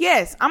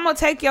 Yes, I'm going to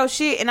take your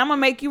shit and I'm going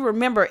to make you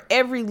remember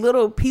every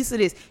little piece of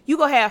this. You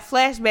going to have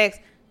flashbacks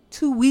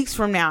 2 weeks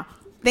from now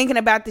thinking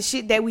about the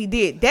shit that we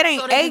did. That ain't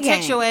So A they can game.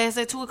 text your ass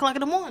at 2 o'clock in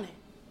the morning.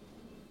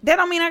 That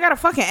don't mean I got to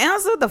fucking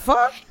answer. The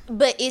fuck?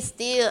 But it's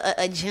still an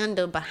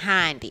agenda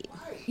behind it.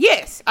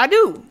 Yes, I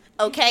do.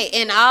 Okay,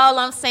 and all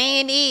I'm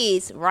saying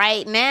is,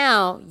 right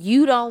now,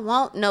 you don't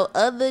want no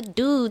other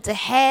dude to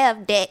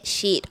have that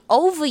shit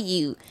over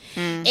you.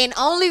 And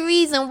only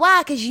reason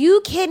why, because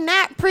you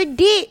cannot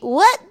predict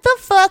what the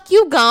fuck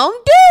you gonna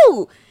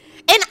do.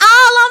 And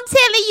all I'm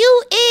telling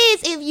you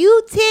is, if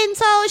you 10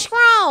 toes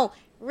strong,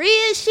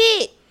 real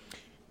shit.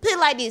 Put it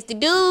like this, the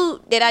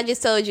dude that I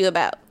just told you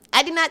about,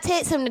 I did not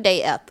text him the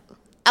day after.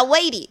 I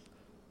waited.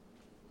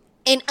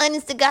 And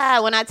honest to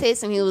God, when I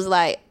text him, he was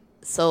like,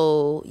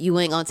 so you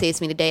ain't gonna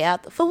text me the day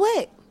after? For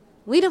what?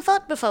 We done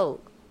fucked before.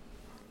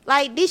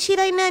 Like, this shit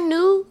ain't nothing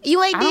new.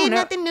 You ain't I don't did know.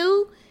 nothing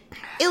new.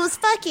 It was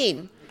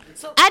fucking.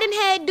 I done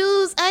had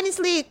dudes,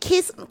 honestly,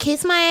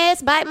 kiss my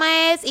ass, bite my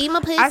ass, eat my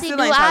pussy, I do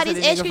still ain't all talked to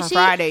this the nigga extra from shit.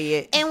 Friday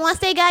yet. And once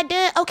they got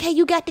done, okay,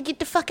 you got to get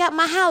the fuck out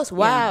my house.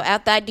 Wow,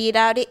 after I did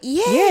all that.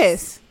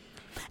 Yes.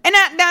 And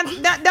now,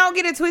 don't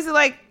get it twisted.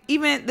 Like,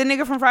 even the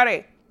nigga from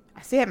Friday,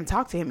 I still haven't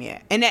talked to him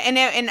yet. And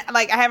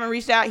like, I haven't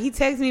reached out. He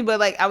texted me, but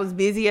like, I was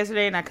busy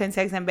yesterday and I couldn't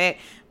text him back.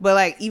 But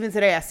like, even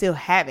today, I still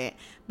haven't,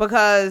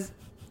 because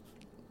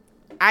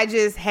I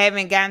just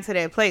haven't gotten to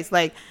that place.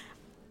 Like,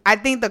 I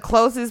think the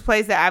closest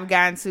place that I've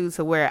gotten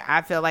to where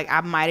I felt like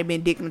I might have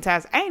been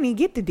dickmatized, I didn't even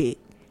get the dick.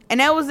 And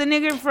that was the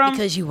nigga from...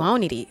 Because you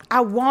wanted it. I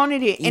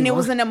wanted it. And it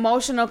was an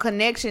emotional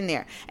connection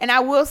there. And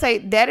I will say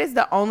that is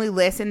the only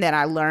lesson that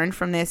I learned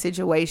from that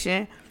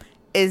situation,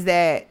 is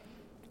that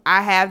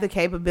I have the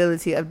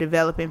capability of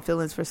developing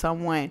feelings for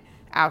someone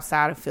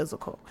outside of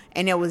physical.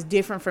 And it was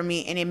different for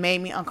me, and it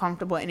made me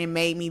uncomfortable, and it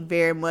made me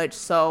very much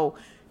so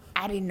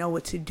I didn't know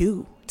what to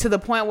do, to the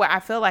point where I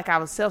felt like I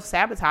was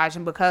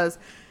self-sabotaging, because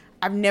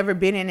I've never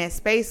been in that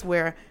space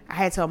where I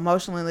had to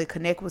emotionally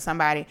connect with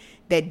somebody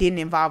that didn't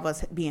involve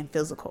us being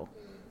physical.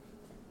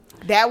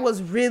 That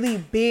was really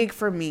big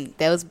for me.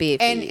 That was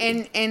big for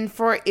you. And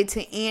for it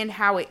to end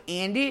how it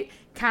ended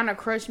kind of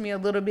crushed me a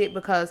little bit,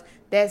 because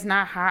that's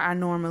not how I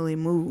normally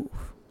move.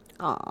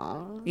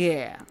 Aw,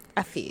 Yeah.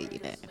 I feel you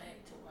there.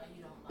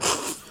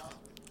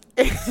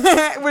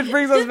 Which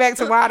brings us back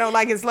to why I don't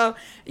like it slow.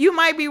 You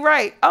might be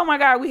right. Oh my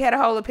God, we had a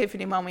whole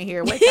epiphany moment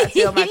here. Wait till I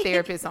tell my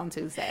therapist on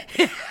Tuesday.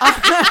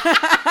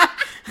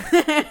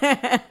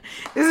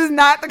 This is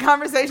not the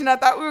conversation I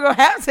thought we were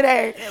gonna have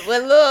today.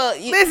 Well, look,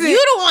 Listen, you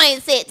the one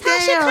that said,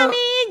 Tasha, come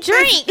in,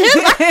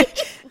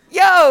 drink.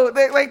 Yo,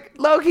 like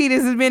low key,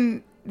 this has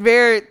been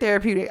very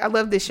therapeutic. I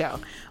love this show,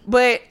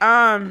 but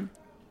I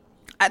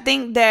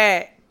think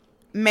that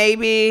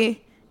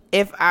maybe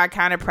if I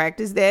kind of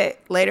practice that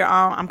later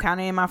on, I'm kind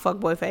of in my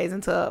fuckboy phase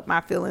until my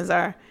feelings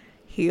are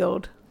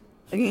healed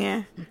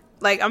again.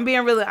 Like, I'm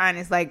being really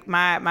honest. Like,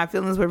 my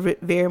feelings were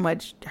very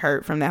much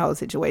hurt from that whole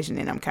situation,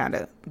 and I'm kind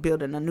of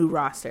building a new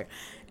roster.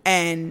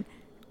 And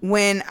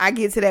when I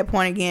get to that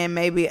point again,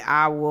 maybe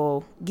I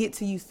will get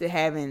to used to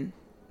having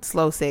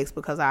slow sex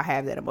because I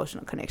have that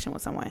emotional connection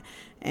with someone.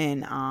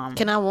 And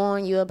Can I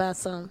warn you about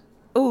something?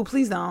 Oh,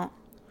 please don't.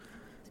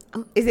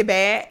 Is it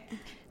bad?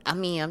 I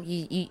mean,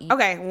 you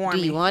okay, warn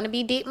me. Do you want to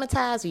be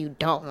digmatized or you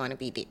don't want to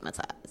be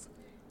digmatized?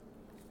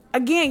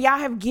 Again, y'all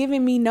have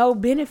given me no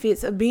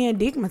benefits of being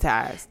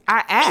digmatized.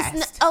 I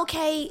asked.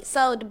 Okay,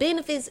 so the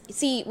benefits,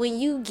 see, when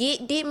you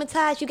get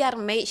digmatized, you got to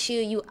make sure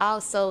you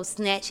also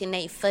snatching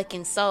they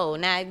fucking soul.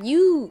 Now, if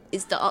you,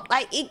 it's the,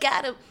 like, it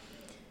got to,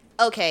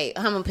 okay,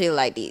 I'm going to put it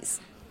like this.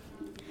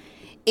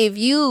 If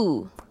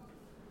you,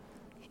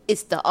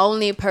 it's the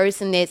only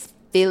person that's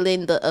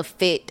feeling the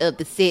effect of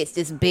the sex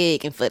that's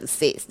begging for the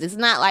sex. It's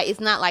not like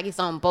it's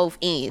on both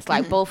ends.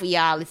 Like both of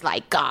y'all is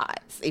like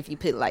gods, if you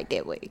put it like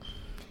that way.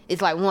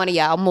 It's like one of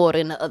y'all more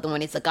than the other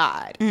one is a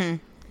god. Then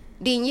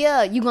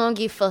yeah, you gonna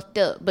get fucked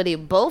up. But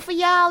if both of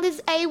y'all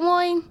is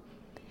A1,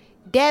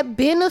 that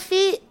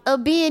benefit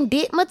of being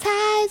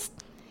digmatized,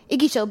 it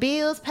gets your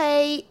bills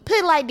paid. Put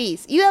it like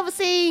this. You ever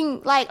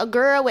seen like a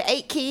girl with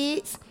 8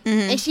 kids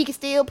and she can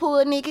still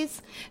pull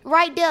niggas?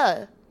 Right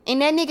there. And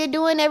that nigga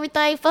doing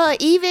everything for her,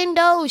 even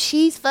though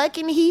he's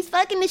fucking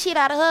the shit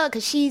out of her,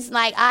 because she's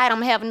like, all right, I'm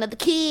gonna have another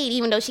kid,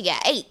 even though she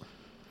got 8.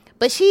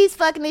 But she's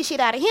fucking the shit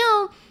out of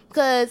him,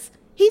 because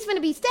he's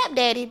gonna be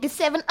stepdaddy to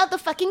 7 other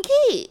fucking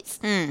kids.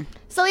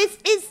 So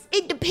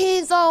it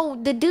depends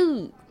on the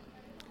dude.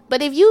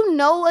 But if you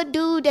know a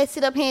dude that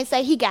sit up here and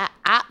say he got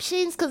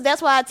options, because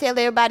that's why I tell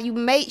everybody, you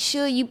make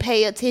sure you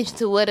pay attention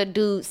to what a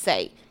dude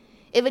say.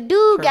 If a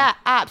dude got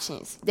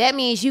options, that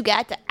means you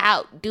got to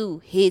outdo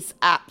his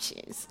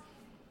options.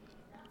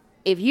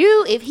 If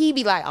he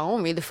be like, I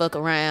don't really fuck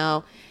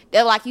around.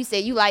 They're like you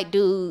said, you like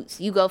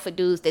dudes. You go for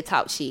dudes that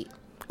talk shit.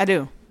 I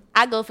do.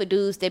 I go for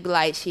dudes that be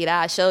like, shit,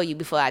 I'll show you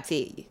before I tell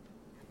you.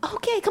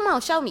 Okay, come on,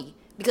 show me.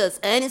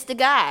 Because honest to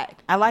God,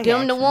 I like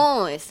them action. The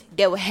ones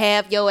that will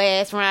have your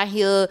ass around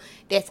here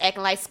that's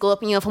acting like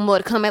Scorpion from more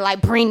to come and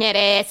like bring that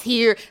ass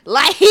here.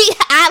 Like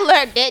I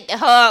learned that the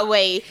hard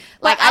way.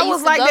 Like I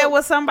was like that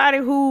with somebody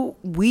who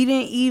we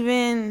didn't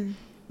even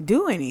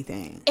do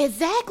anything.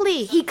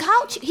 Exactly. He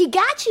caught you. He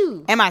got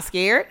you. Am I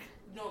scared?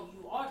 No,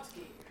 you are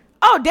scared.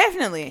 Oh,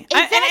 definitely.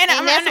 Exactly. And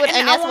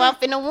that's what I'm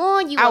finna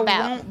warn you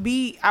about.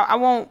 I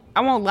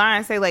won't lie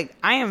and say like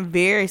I am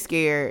very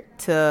scared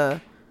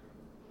to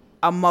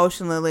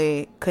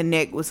emotionally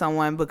connect with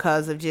someone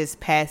because of just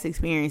past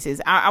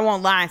experiences. I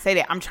won't lie and say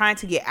that. I'm trying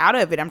to get out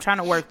of it. I'm trying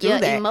to work through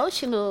that.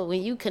 Emotional,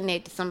 when you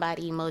connect to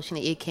somebody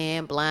emotionally, it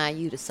can blind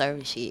you to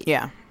certain shit.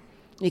 Yeah.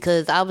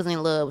 Because I was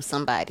in love with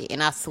somebody,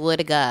 and I swear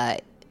to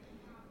God,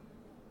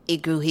 it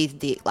grew his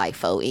dick like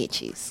 4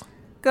 inches.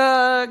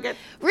 Good.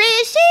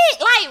 Real shit,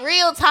 like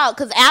real talk.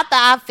 Because after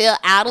I fell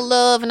out of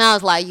love, and I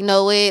was like, you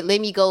know what, let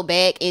me go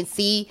back and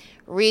see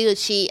real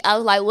shit. I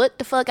was like, what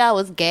the fuck I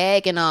was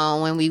gagging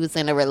on when we was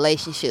in a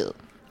relationship?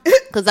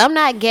 Because I'm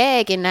not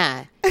gagging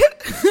now.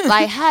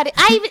 Like, how did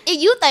I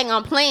even, you think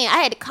I'm playing? I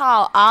had to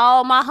call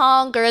all my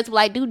homegirls,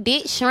 like, do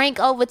dick shrink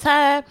over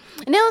time?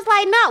 And they was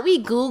like, no,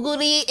 we Googled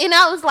it. And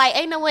I was like,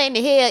 ain't no way in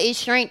the hell it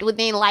shrinked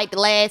within like the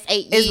last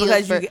 8 years. It's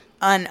because you get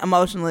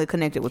unemotionally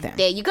connected with them.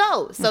 There you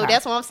go. So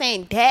that's what I'm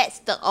saying. That's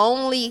the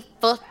only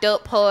fucked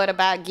up part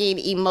about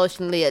getting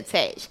emotionally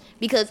attached.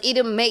 Because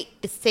it'll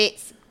make the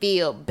sex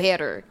feel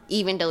better,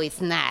 even though it's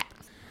not.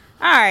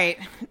 All right,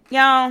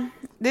 y'all,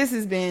 this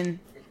has been,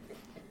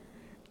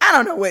 I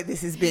don't know what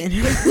this has been.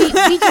 we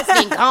just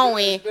been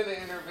going. It's been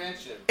an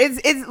intervention.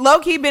 It's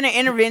low-key been an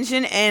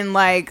intervention and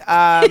like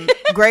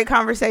great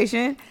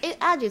conversation.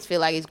 I just feel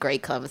like it's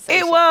great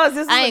conversation. It was.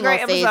 This was I a ain't great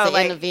gonna say episode. it's an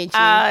Like, intervention.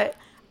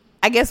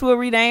 I guess we'll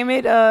rename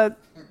it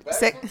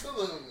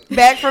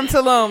Back from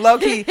Tulum.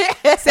 low-key.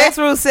 Sex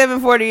Rule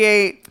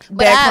 748. But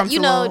Back from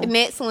Tulum. the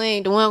next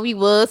one, the one we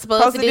was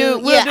supposed to do,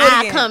 we'll do it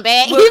I'll again. come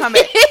back. We'll come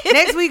back.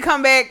 Next week,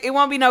 come back. It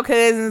won't be no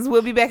cousins.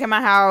 We'll be back at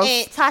my house.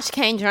 And Tasha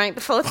can't drink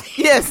before.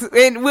 Yes,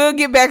 and we'll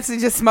get back to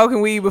just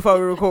smoking weed before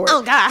we record.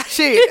 Oh, God.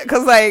 Shit,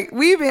 because, like,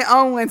 we've been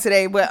on one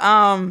today, but,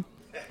 Actually,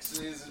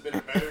 this has been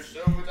a better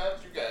show without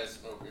you guys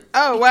smoking.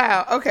 Oh,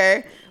 wow,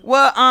 okay.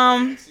 Well,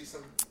 See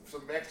some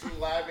extra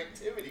live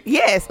activity.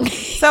 yes.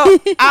 So,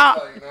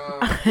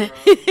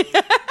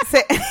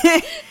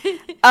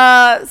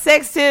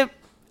 sex tip,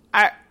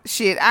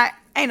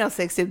 Ain't no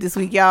sex tip this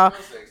week, y'all.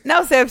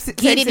 No sex tip.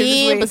 Get it this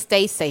in, week. but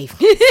stay safe.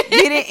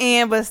 Get it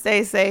in, but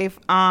stay safe.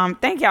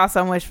 Thank y'all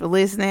so much for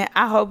listening.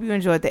 I hope you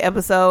enjoyed the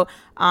episode.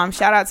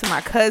 Shout out to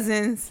my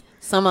cousins.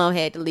 Someone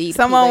had to leave.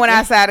 Someone went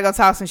outside to go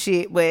talk some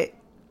shit, but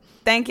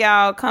thank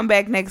y'all. Come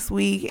back next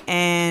week,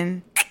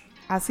 and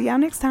I'll see y'all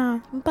next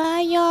time.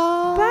 Bye,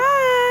 y'all.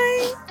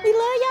 Bye. We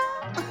love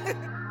y'all.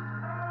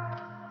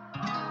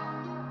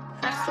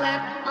 I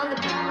slept on the